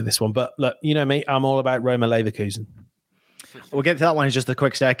Sevilla for this one. But look, you know me, I'm all about Roma Leverkusen. We'll get to that one in just a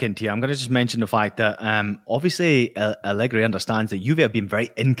quick second here. I'm going to just mention the fact that obviously Allegri understands that Juve have been very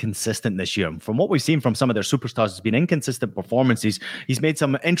inconsistent this year. From what we've seen from some of their superstars, it's been inconsistent performances. He's made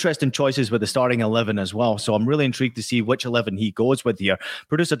some interesting choices with the starting 11 as well. So I'm really intrigued to see which 11 he goes with here.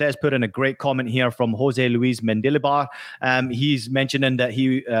 Producer Des put in a great comment here from Jose Luis Mendilibar. He's mentioning that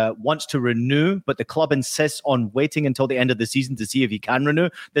he wants to renew, but the club insists on waiting until the end of the season to see if he can renew.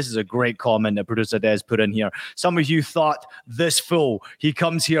 This is a great comment that Producer Des put in here. Some of you thought, this fool, he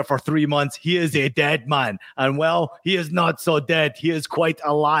comes here for 3 months, he is a dead man. And well, he is not so dead. He is quite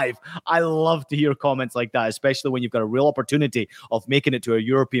alive. I love to hear comments like that, especially when you've got a real opportunity of making it to a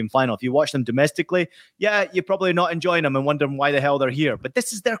European final. If you watch them domestically, yeah, you're probably not enjoying them and wondering why the hell they're here. But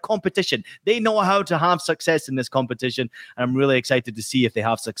this is their competition. They know how to have success in this competition. And I'm really excited to see if they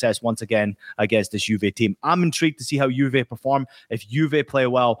have success once again against this Juve team. I'm intrigued to see how Juve perform. If Juve play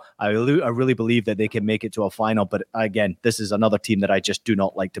well, I really believe that they can make it to a final. But again, this is another team that I just do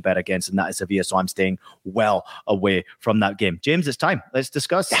not like to bet against, and that is Sevilla. So I'm staying well away from that game. James, it's time. Let's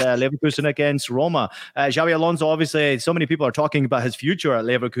discuss Leverkusen against Roma. Xabi Alonso, obviously, so many people are talking about his future at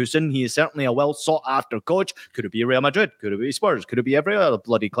Leverkusen. He is certainly a well sought after coach. Could it be Real Madrid? Could it be Spurs? Could it be every other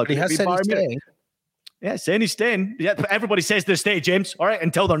bloody club? He has said he's staying. Yeah, saying he's staying. Yeah, everybody says they're staying, James. All right,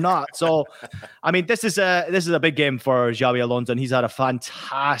 until they're not. So, I mean, this is a big game for Xabi Alonso, and he's had a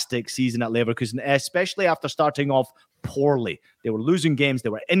fantastic season at Leverkusen, especially after starting off poorly. They were losing games. They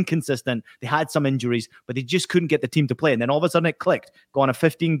were inconsistent. They had some injuries, but they just couldn't get the team to play. And then all of a sudden it clicked. Go on a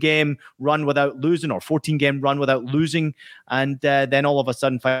 15-game run without losing, or 14-game run without losing. And then all of a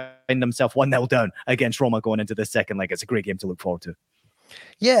sudden find themselves 1-0 down against Roma going into the second leg. It's a great game to look forward to.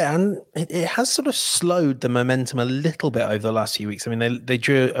 Yeah, and it has sort of slowed the momentum a little bit over the last few weeks. I mean, they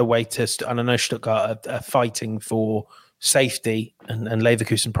drew away to, and I know Stuttgart are fighting for safety, and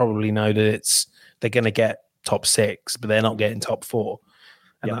Leverkusen probably know that they're going to get top 6, but they're not getting top 4.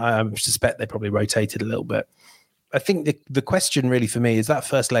 And I suspect they probably rotated a little bit. I think the question really for me is that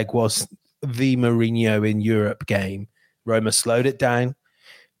first leg was the Mourinho in Europe game. Roma slowed it down.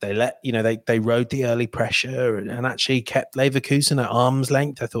 They rode the early pressure and actually kept Leverkusen at arm's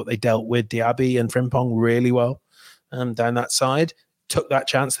length. I thought they dealt with Diaby and Frimpong really well down that side. Took that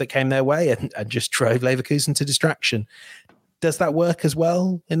chance that came their way and just drove Leverkusen to distraction. Does that work as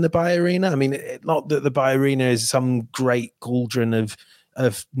well in the Bayer Arena? I mean, not that the Bayer Arena is some great cauldron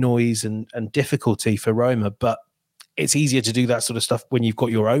of noise and difficulty for Roma, but it's easier to do that sort of stuff when you've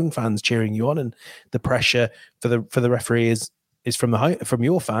got your own fans cheering you on, and the pressure for the referee is from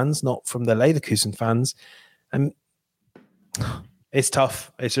your fans, not from the Leverkusen fans. And it's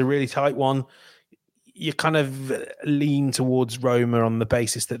tough. It's a really tight one. You kind of lean towards Roma on the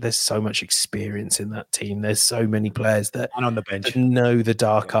basis that there's so much experience in that team. There's so many players that and on the bench know the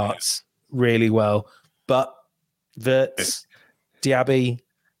dark arts really well. But Wirtz, Diaby,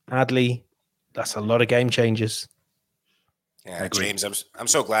 Adli, that's a lot of game changers. Yeah, James, I'm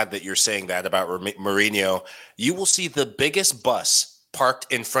so glad that you're saying that about Mourinho. You will see the biggest bus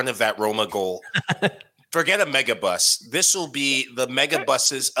parked in front of that Roma goal. Forget a mega bus. This will be the mega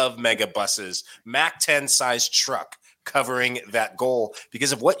buses of mega buses, Mac 10 size truck covering that goal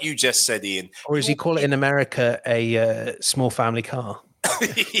because of what you just said, Ian. Or as you call it in America, a small family car.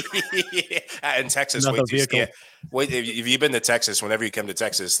 In Texas, wait, if you've been to Texas, whenever you come to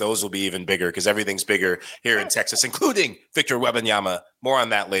Texas, those will be even bigger because everything's bigger here in Texas, including Victor Wembanyama. More on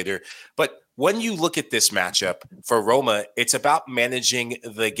that later. But when you look at this matchup for Roma, it's about managing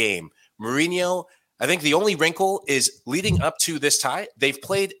the game. Mourinho, I think the only wrinkle is leading up to this tie, they've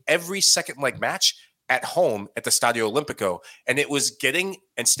played every second leg match at home at the Stadio Olimpico, and it was getting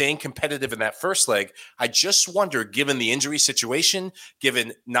and staying competitive in that first leg. I just wonder, given the injury situation,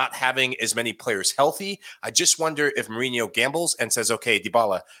 given not having as many players healthy, I just wonder if Mourinho gambles and says, okay,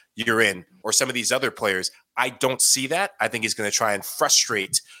 Dybala, you're in, or some of these other players. I don't see that. I think he's going to try and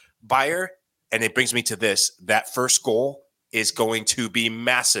frustrate Bayer, and it brings me to this. That first goal is going to be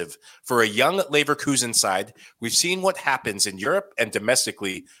massive for a young Leverkusen side. We've seen what happens in Europe and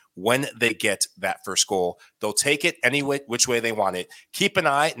domestically when they get that first goal. They'll take it any way, which way they want it. Keep an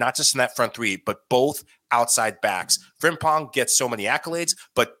eye, not just in that front three, but both outside backs. Frimpong gets so many accolades,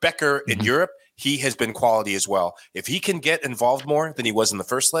 but Becker in Europe, he has been quality as well. If he can get involved more than he was in the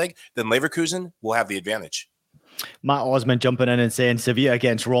first leg, then Leverkusen will have the advantage. Matt Osmond jumping in and saying Sevilla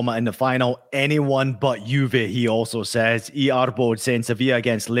against Roma in the final. Anyone but Juve, he also says. Arbod saying Sevilla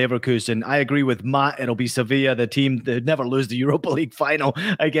against Leverkusen. I agree with Matt. It'll be Sevilla, the team that never lose the Europa League final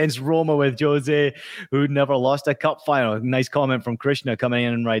against Roma with Jose, who never lost a cup final. Nice comment from Krishna coming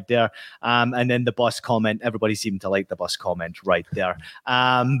in right there. And then the bus comment. Everybody seemed to like the bus comment right there.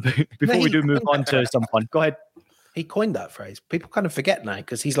 Before we do move on to some fun, go ahead. He coined that phrase. People kind of forget now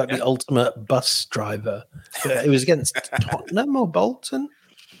because he's like the ultimate bus driver. It was against Tottenham or Bolton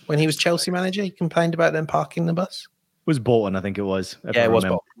when he was Chelsea manager. He complained about them parking the bus. It was Bolton, I think it was. Yeah, it was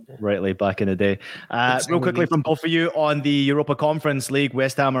Bolton. Rightly back in the day. Real quickly from both of you on the Europa Conference League,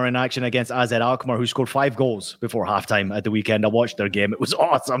 West Ham are in action against AZ Alkmaar, who scored 5 goals before halftime at the weekend. I watched their game. It was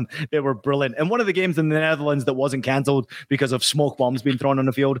awesome. They were brilliant. And one of the games in the Netherlands that wasn't cancelled because of smoke bombs being thrown on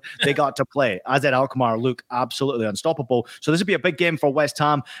the field, they got to play. AZ Alkmaar look absolutely unstoppable. So this would be a big game for West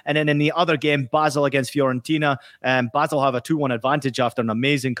Ham. And then in the other game, Basel against Fiorentina. Basel have a 2-1 advantage after an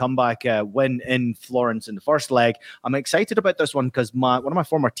amazing comeback win in Florence in the first leg. I'm excited about this one because one of my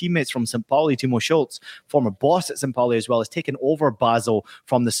former teammates from St. Pauli, Timo Schultz, former boss at St. Pauli as well, has taken over Basel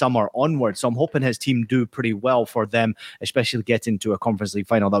from the summer onward. So I'm hoping his team do pretty well for them, especially getting to a Conference League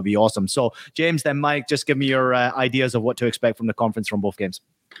final. That'd be awesome. So James, then Mike, just give me your ideas of what to expect from the conference from both games.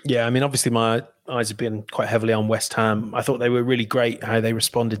 Yeah, I mean, obviously my eyes have been quite heavily on West Ham. I thought they were really great how they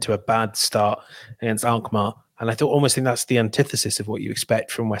responded to a bad start against Alkmaar. And I almost think that's the antithesis of what you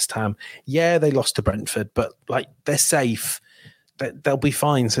expect from West Ham. Yeah, they lost to Brentford, but like they're safe. They'll be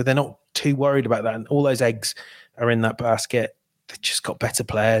fine. So they're not too worried about that. And all those eggs are in that basket. They've just got better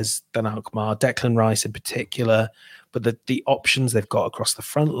players than Alkmaar, Declan Rice in particular. But the options they've got across the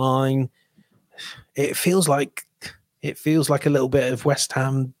front line, it feels like it feels like a little bit of West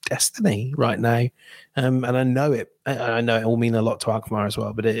Ham destiny right now. And I know it will mean a lot to Alkmaar as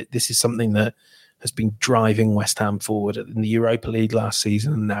well, but this is something that has been driving West Ham forward in the Europa League last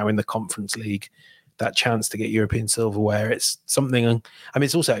season and now in the Conference League. That chance to get European silverware, it's something. I mean,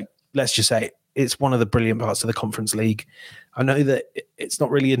 it's also, let's just say, it's one of the brilliant parts of the Conference League. I know that it's not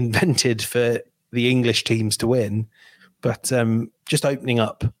really invented for the English teams to win, but just opening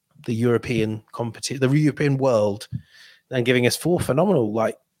up the European competition, the European world, and giving us 4 phenomenal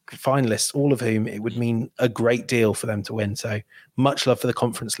finalists, all of whom it would mean a great deal for them to win. So much love for the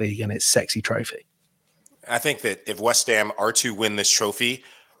Conference League and its sexy trophy. I think that if West Ham are to win this trophy,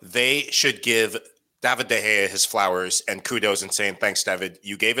 they should give David De Gea his flowers and kudos and saying, thanks, David.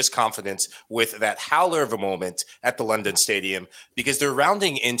 You gave us confidence with that howler of a moment at the London Stadium, because they're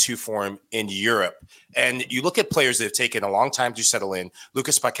rounding into form in Europe. And you look at players that have taken a long time to settle in.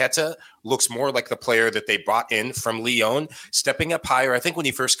 Lucas Paqueta looks more like the player that they brought in from Lyon, stepping up higher. I think when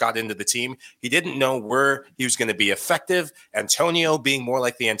he first got into the team, he didn't know where he was going to be effective. Antonio being more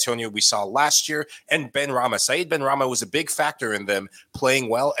like the Antonio we saw last year. And Benrahma. Said Benrahma was a big factor in them playing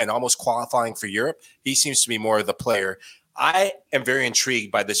well and almost qualifying for Europe. He seems to be more of the player. I am very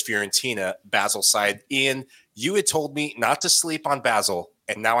intrigued by this Fiorentina Basel side. Ian, you had told me not to sleep on Basel,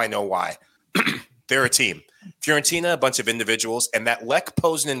 and now I know why. They're a team. Fiorentina, a bunch of individuals, and that Lech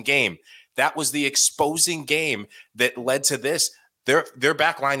Poznan game, that was the exposing game that led to this. Their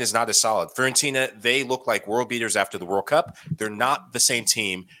back line is not as solid. Fiorentina, they look like world beaters after the World Cup. They're not the same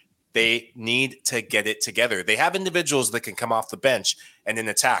team. They need to get it together. They have individuals that can come off the bench and in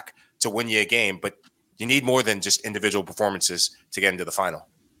attack to win you a game, but you need more than just individual performances to get into the final.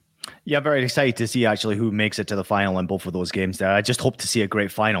 Yeah, very excited to see actually who makes it to the final in both of those games there. I just hope to see a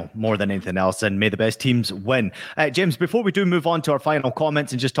great final more than anything else, and may the best teams win. James, before we do move on to our final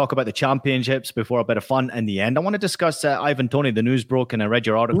comments and just talk about the championships before a bit of fun in the end, I want to discuss Ivan Toney. The news broke, and I read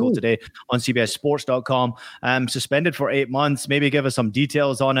your article today on CBSSports.com. Suspended for 8 months. Maybe give us some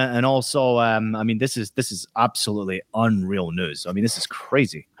details on it. And also, I mean, this is absolutely unreal news. I mean, this is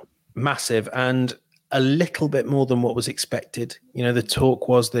crazy. Massive, and a little bit more than what was expected. You know, the talk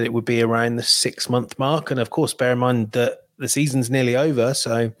was that it would be around the 6-month mark. And of course, bear in mind that the season's nearly over.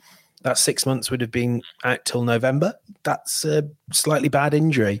 So that 6 months would have been out till November. That's a slightly bad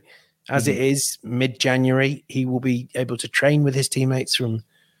injury. As it is, mid-January, he will be able to train with his teammates from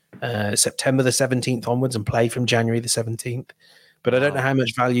September the 17th onwards and play from January the 17th. But I don't know how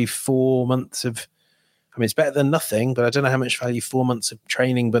much value 4 months of, I mean, it's better than nothing, but I don't know how much value 4 months of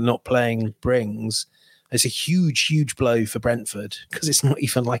training but not playing brings. It's a huge, huge blow for Brentford, because it's not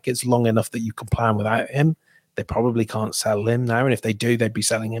even like it's long enough that you can plan without him. They probably can't sell him now, and if they do, they'd be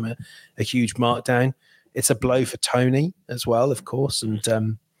selling him a huge markdown. It's a blow for Toney as well, of course, and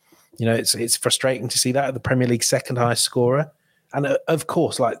you know, it's frustrating to see that, the Premier League's second highest scorer, and of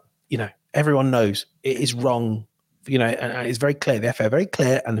course, like, you know, everyone knows it is wrong. You know, and it's very clear. The FA are very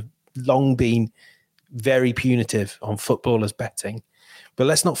clear and have long been very punitive on footballers betting. But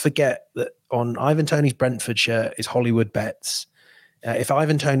let's not forget that on Ivan Toney's Brentford shirt is Hollywood Bets. If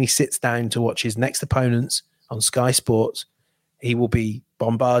Ivan Toney sits down to watch his next opponents on Sky Sports, he will be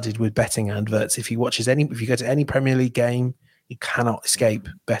bombarded with betting adverts. If you go to any Premier League game, you cannot escape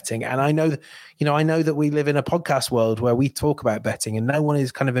betting. And I know that we live in a podcast world where we talk about betting, and no one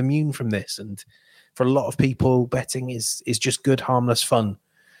is kind of immune from this. And for a lot of people, betting is just good, harmless fun.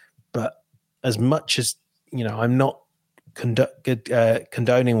 But as much as, you know, I'm not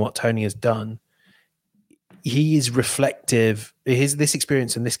condoning what Toney has done, he is reflective. This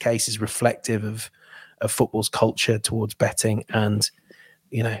experience in this case is reflective of football's culture towards betting. And,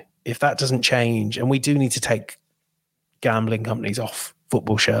 you know, if that doesn't change, and we do need to take gambling companies off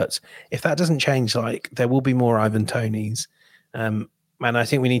football shirts, if that doesn't change, like, there will be more Ivan Toneys. And I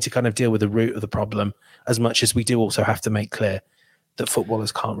think we need to kind of deal with the root of the problem, as much as we do also have to make clear that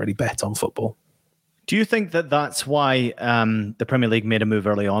footballers can't really bet on football. Do you think that that's why the Premier League made a move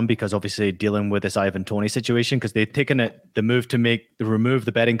early on? Because obviously dealing with this Ivan Toney situation, because they've taken the move to remove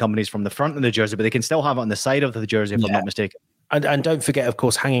the betting companies from the front of the jersey, but they can still have it on the side of the jersey, if I'm not mistaken. And don't forget, of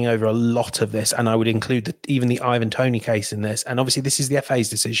course, hanging over a lot of this, and I would include even the Ivan Toney case in this, and obviously this is the FA's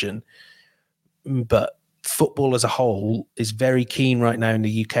decision, but football as a whole is very keen right now in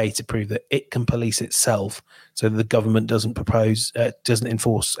the UK to prove that it can police itself, so that the government doesn't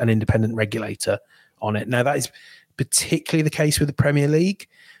enforce an independent regulator on it. Now, that is particularly the case with the Premier League,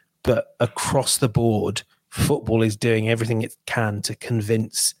 but across the board, football is doing everything it can to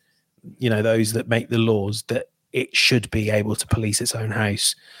convince, you know, those that make the laws that it should be able to police its own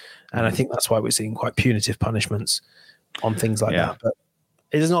house. And I think that's why we're seeing quite punitive punishments on things like that. But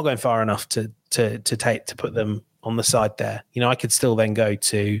it is not going far enough to put them on the side there. I could still then go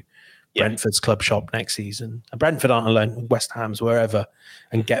to Brentford's club shop next season. And Brentford aren't alone, West Ham's, wherever,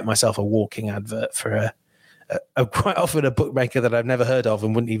 and get myself a walking advert for a quite often a bookmaker that I've never heard of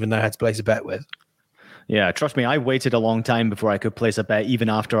and wouldn't even know how to place a bet with. Yeah, trust me, I waited a long time before I could place a bet, even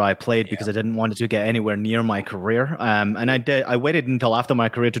after I played, because I didn't want it to get anywhere near my career. And I waited until after my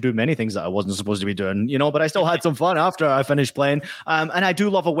career to do many things that I wasn't supposed to be doing, but I still had some fun after I finished playing. And I do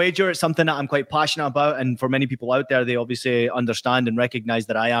love a wager. It's something that I'm quite passionate about. And for many people out there, they obviously understand and recognize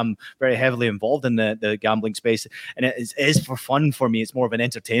that I am very heavily involved in the gambling space. And it is for fun for me. It's more of an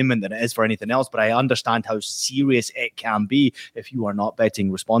entertainment than it is for anything else. But I understand how serious it can be if you are not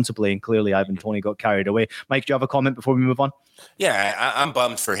betting responsibly. And clearly, Ivan Toney got carried away. Mike, do you have a comment before we move on? Yeah, I'm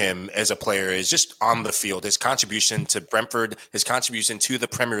bummed for him as a player. Is just on the field. His contribution to Brentford, his contribution to the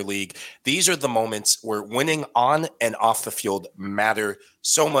Premier League. These are the moments where winning on and off the field matter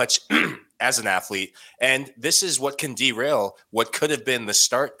so much as an athlete. And this is what can derail what could have been the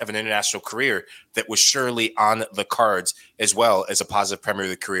start of an international career that was surely on the cards, as well as a positive Premier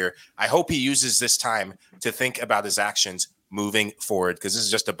League career. I hope he uses this time to think about his actions moving forward, because this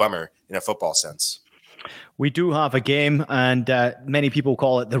is just a bummer in a football sense. We do have a game, and many people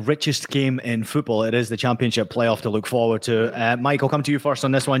call it the richest game in football. It is the Championship playoff to look forward to. Mike, I'll come to you first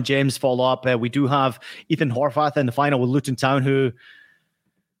on this one. James, follow up. We do have Ethan Horvath in the final with Luton Town, who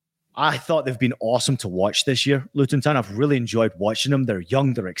I thought they've been awesome to watch this year. Luton Town, I've really enjoyed watching them. They're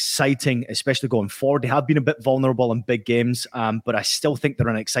young, they're exciting, especially going forward. They have been a bit vulnerable in big games, but I still think they're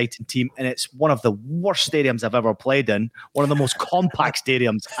an exciting team. And it's one of the worst stadiums I've ever played in, one of the most compact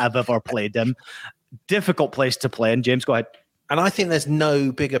stadiums I've ever played in. Difficult place to play in. James, go ahead. And I think there's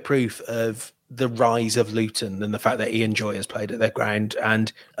no bigger proof of the rise of Luton than the fact that Ian Joy has played at their ground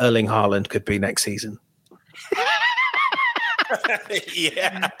and Erling Haaland could be next season.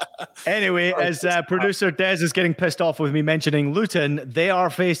 Yeah. Anyway, as producer Des is getting pissed off with me mentioning Luton, they are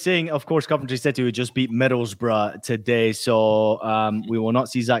facing, of course, Coventry City, who just beat Middlesbrough today. So we will not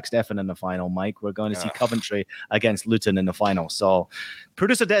see Zach Steffen in the final, Mike. We're going to see Coventry against Luton in the final. So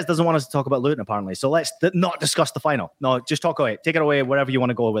producer Des doesn't want us to talk about Luton, apparently. So let's not discuss the final. No, just talk away. Take it away wherever you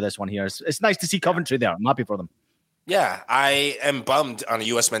want to go with this one here. It's nice to see Coventry there. I'm happy for them. Yeah, I am bummed on a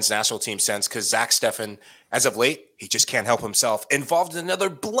U.S. men's national team sense because Zach Steffen, as of late, he just can't help himself. Involved in another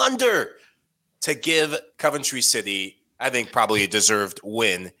blunder to give Coventry City, I think, probably a deserved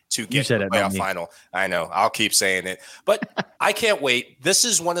win to get to the playoff final. I know, I'll keep saying it. But I can't wait. This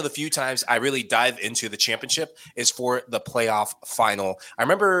is one of the few times I really dive into the championship is for the playoff final. I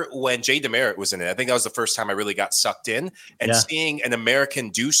remember when Jay Demerit was in it. I think that was the first time I really got sucked in. And seeing an American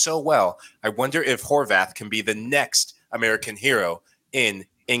do so well, I wonder if Horvath can be the next American hero in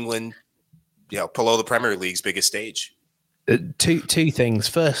England, below the Premier League's biggest stage. Two things.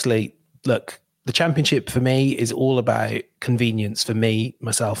 Firstly, look, the championship for me is all about convenience for me,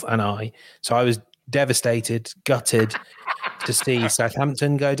 myself, and I. So I was devastated, gutted to see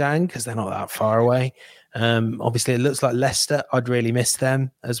Southampton go down because they're not that far away. Obviously, it looks like Leicester. I'd really miss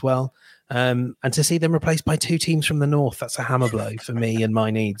them as well. And to see them replaced by two teams from the north, that's a hammer blow for me and my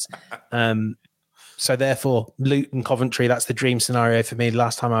needs. So therefore, Luton, Coventry, that's the dream scenario for me. The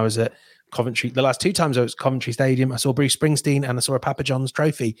last time I was at Coventry, the last two times I was at Coventry Stadium, I saw Bruce Springsteen and I saw a Papa John's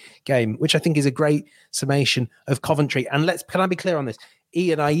Trophy game, which I think is a great summation of Coventry. And can I be clear on this?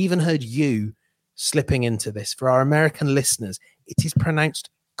 Ian, I even heard you slipping into this. For our American listeners, it is pronounced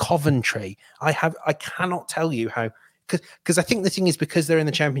Coventry. I cannot tell you how, because I think the thing is because they're in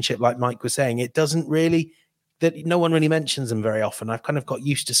the championship, like Mike was saying, it doesn't really, that no one really mentions them very often. I've kind of got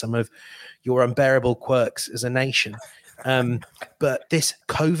used to some of your unbearable quirks as a nation. But this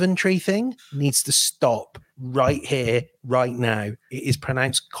Coventry thing needs to stop right here, right now. It is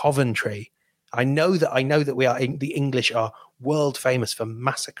pronounced Coventry. I know that we are the English are world famous for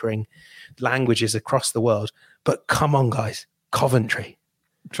massacring languages across the world. But come on, guys, Coventry.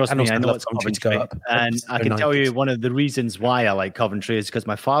 Trust me, I know it's Coventry to go up. And I can tell you one of the reasons why I like Coventry is because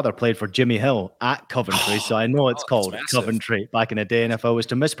my father played for Jimmy Hill at Coventry, so I know it's called Coventry back in the day. And if I was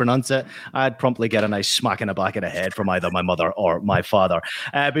to mispronounce it, I'd promptly get a nice smack in the back of the head from either my mother or my father.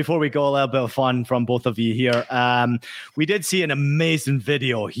 Before we go, a little bit of fun from both of you here. We did see an amazing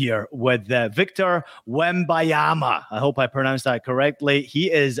video here with Victor Wembanyama. I hope I pronounced that correctly.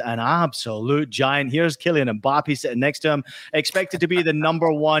 He is an absolute giant. Here's Kylian Mbappe sitting next to him, expected to be the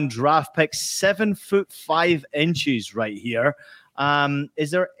number one draft pick, 7'5" right here.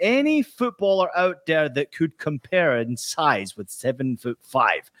 Is there any footballer out there that could compare in size with 7'5"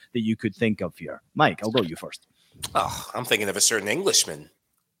 that you could think of here? Mike, I'll go you first. Oh, I'm thinking of a certain Englishman,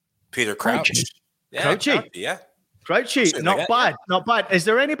 Peter Crouch. Crouchy. Yeah. Grouchy, not bad, not bad. Is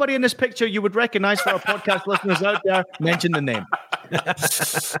there anybody in this picture you would recognize for our podcast listeners out there? Mention the name.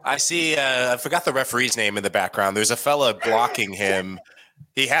 I see. I forgot the referee's name in the background. There's a fella blocking him.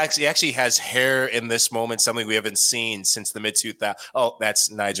 He actually has hair in this moment, something we haven't seen since the mid-2000s. Oh, that's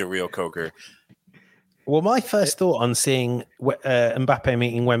Nigel Reo-Coker. Well, my first thought on seeing Mbappe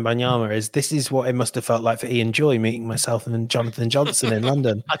meeting Wembanyama is this is what it must have felt like for Ian Joy meeting myself and Jonathan Johnson in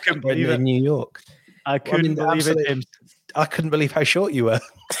London. I couldn't believe it. In New York. I couldn't believe it, James. I couldn't believe how short you were.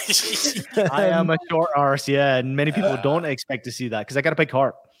 I am a short arse, yeah, and many people don't expect to see that because I got a big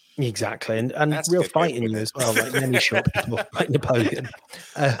heart. Exactly, and real fight in you as well, like many short people, like Napoleon.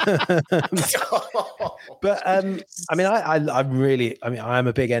 But I mean, I am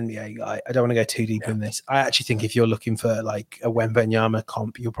a big NBA guy. I don't want to go too deep in this. I actually think if you're looking for like a Wembanyama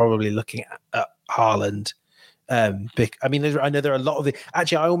comp, you're probably looking at Haaland. I mean, I know there are a lot of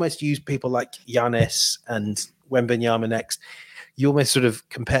actually, I almost use people like Giannis and Wembanyama next. You almost sort of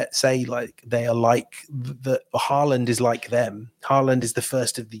say like they are like Haaland is like them. Haaland is the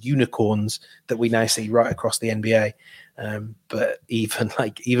first of the unicorns that we now see right across the NBA. But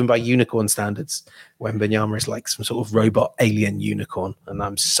even by unicorn standards, Wembanyama is like some sort of robot alien unicorn, and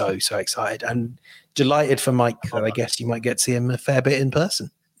I'm so excited and delighted for Mike that I guess you might get to see him a fair bit in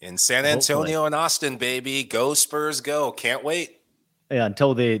person. In San Antonio and Austin, baby. Go Spurs, go. Can't wait. Yeah,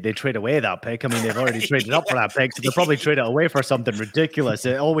 until they trade away that pick. I mean, they've already traded up for that pick, so they'll probably trade it away for something ridiculous.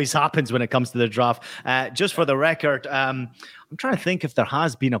 It always happens when it comes to the draft. Just for the record, I'm trying to think if there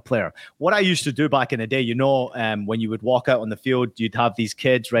has been a player. What I used to do back in the day, when you would walk out on the field, you'd have these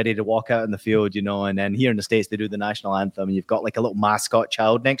kids ready to walk out on the field, and then here in the States, they do the national anthem, and you've got like a little mascot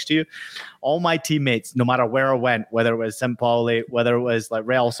child next to you. All my teammates, no matter where I went, whether it was St. Pauli, whether it was like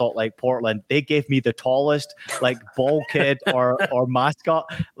Real Salt Lake, Portland, they gave me the tallest like ball kid or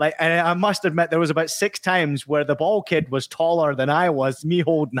mascot. Like, and I must admit, there was about 6 times where the ball kid was taller than I was, me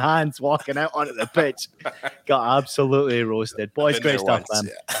holding hands, walking out onto the pitch. Got absolutely roasted. Boys, great stuff, man.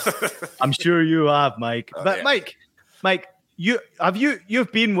 Yeah. I'm sure you have, Mike. Oh, but yeah. Mike,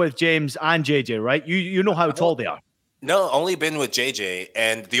 you've been with James and JJ, right? You know how tall they are. No, only been with JJ,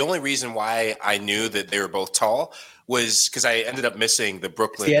 and the only reason why I knew that they were both tall was because I ended up missing the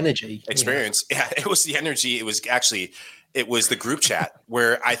Brooklyn energy experience. Yeah, it was the energy. It was the group chat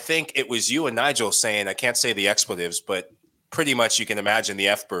where I think it was you and Nigel saying, I can't say the expletives, but pretty much you can imagine the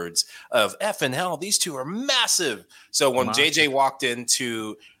F birds of F and hell. These two are massive. So when JJ walked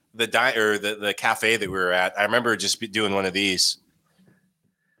into the the cafe that we were at, I remember just doing one of these.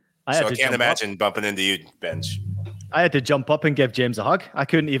 I can't imagine bumping into you, Benj. I had to jump up and give James a hug. I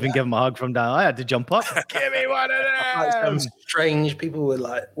couldn't even give him a hug from down. I had to jump up. Give me one of them. That sounds strange. People were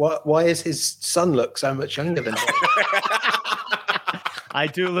like, why is his son look so much younger than him? I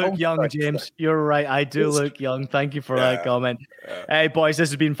do look young, James. You're right. I do look young. Thank you for that comment. Hey, boys, this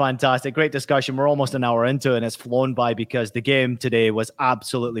has been fantastic. Great discussion. We're almost an hour into it, and it's flown by because the game today was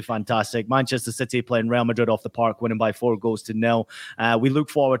absolutely fantastic. Manchester City playing Real Madrid off the park, winning by 4-0. We look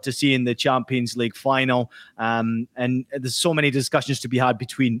forward to seeing the Champions League final. And there's so many discussions to be had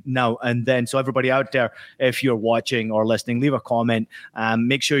between now and then. So everybody out there, if you're watching or listening, leave a comment.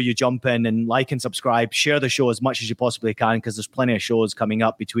 Make sure you jump in and like and subscribe. Share the show as much as you possibly can because there's plenty of shows coming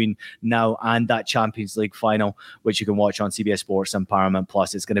up between now and that Champions League final, which you can watch on CBS Sports and Paramount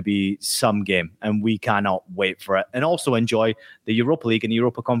Plus. It's going to be some game, and we cannot wait for it. And also enjoy the Europa League and the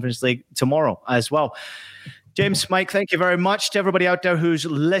Europa Conference League tomorrow as well. James, Mike, thank you very much. To everybody out there who's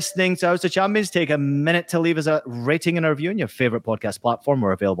listening to House of Champions, take a minute to leave us a rating and a review on your favorite podcast platform.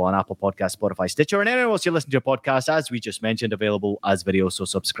 We're available on Apple Podcasts, Spotify, Stitcher, and anywhere else you listen to your podcast, as we just mentioned, available as video. So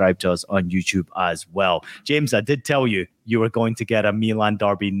subscribe to us on YouTube as well. James, I did tell you were going to get a Milan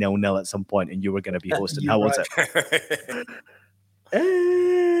derby 0-0 at some point, and you were going to be hosting. How was it?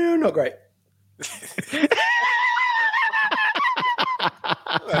 Not great.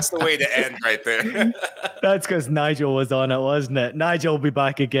 That's the way to end right there. That's because Nigel was on it, wasn't it? Nigel will be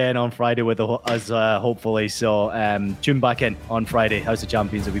back again on Friday with us, hopefully. So tune back in on Friday. House of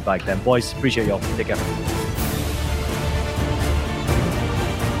Champions will be back then. Boys, appreciate y'all. Take care.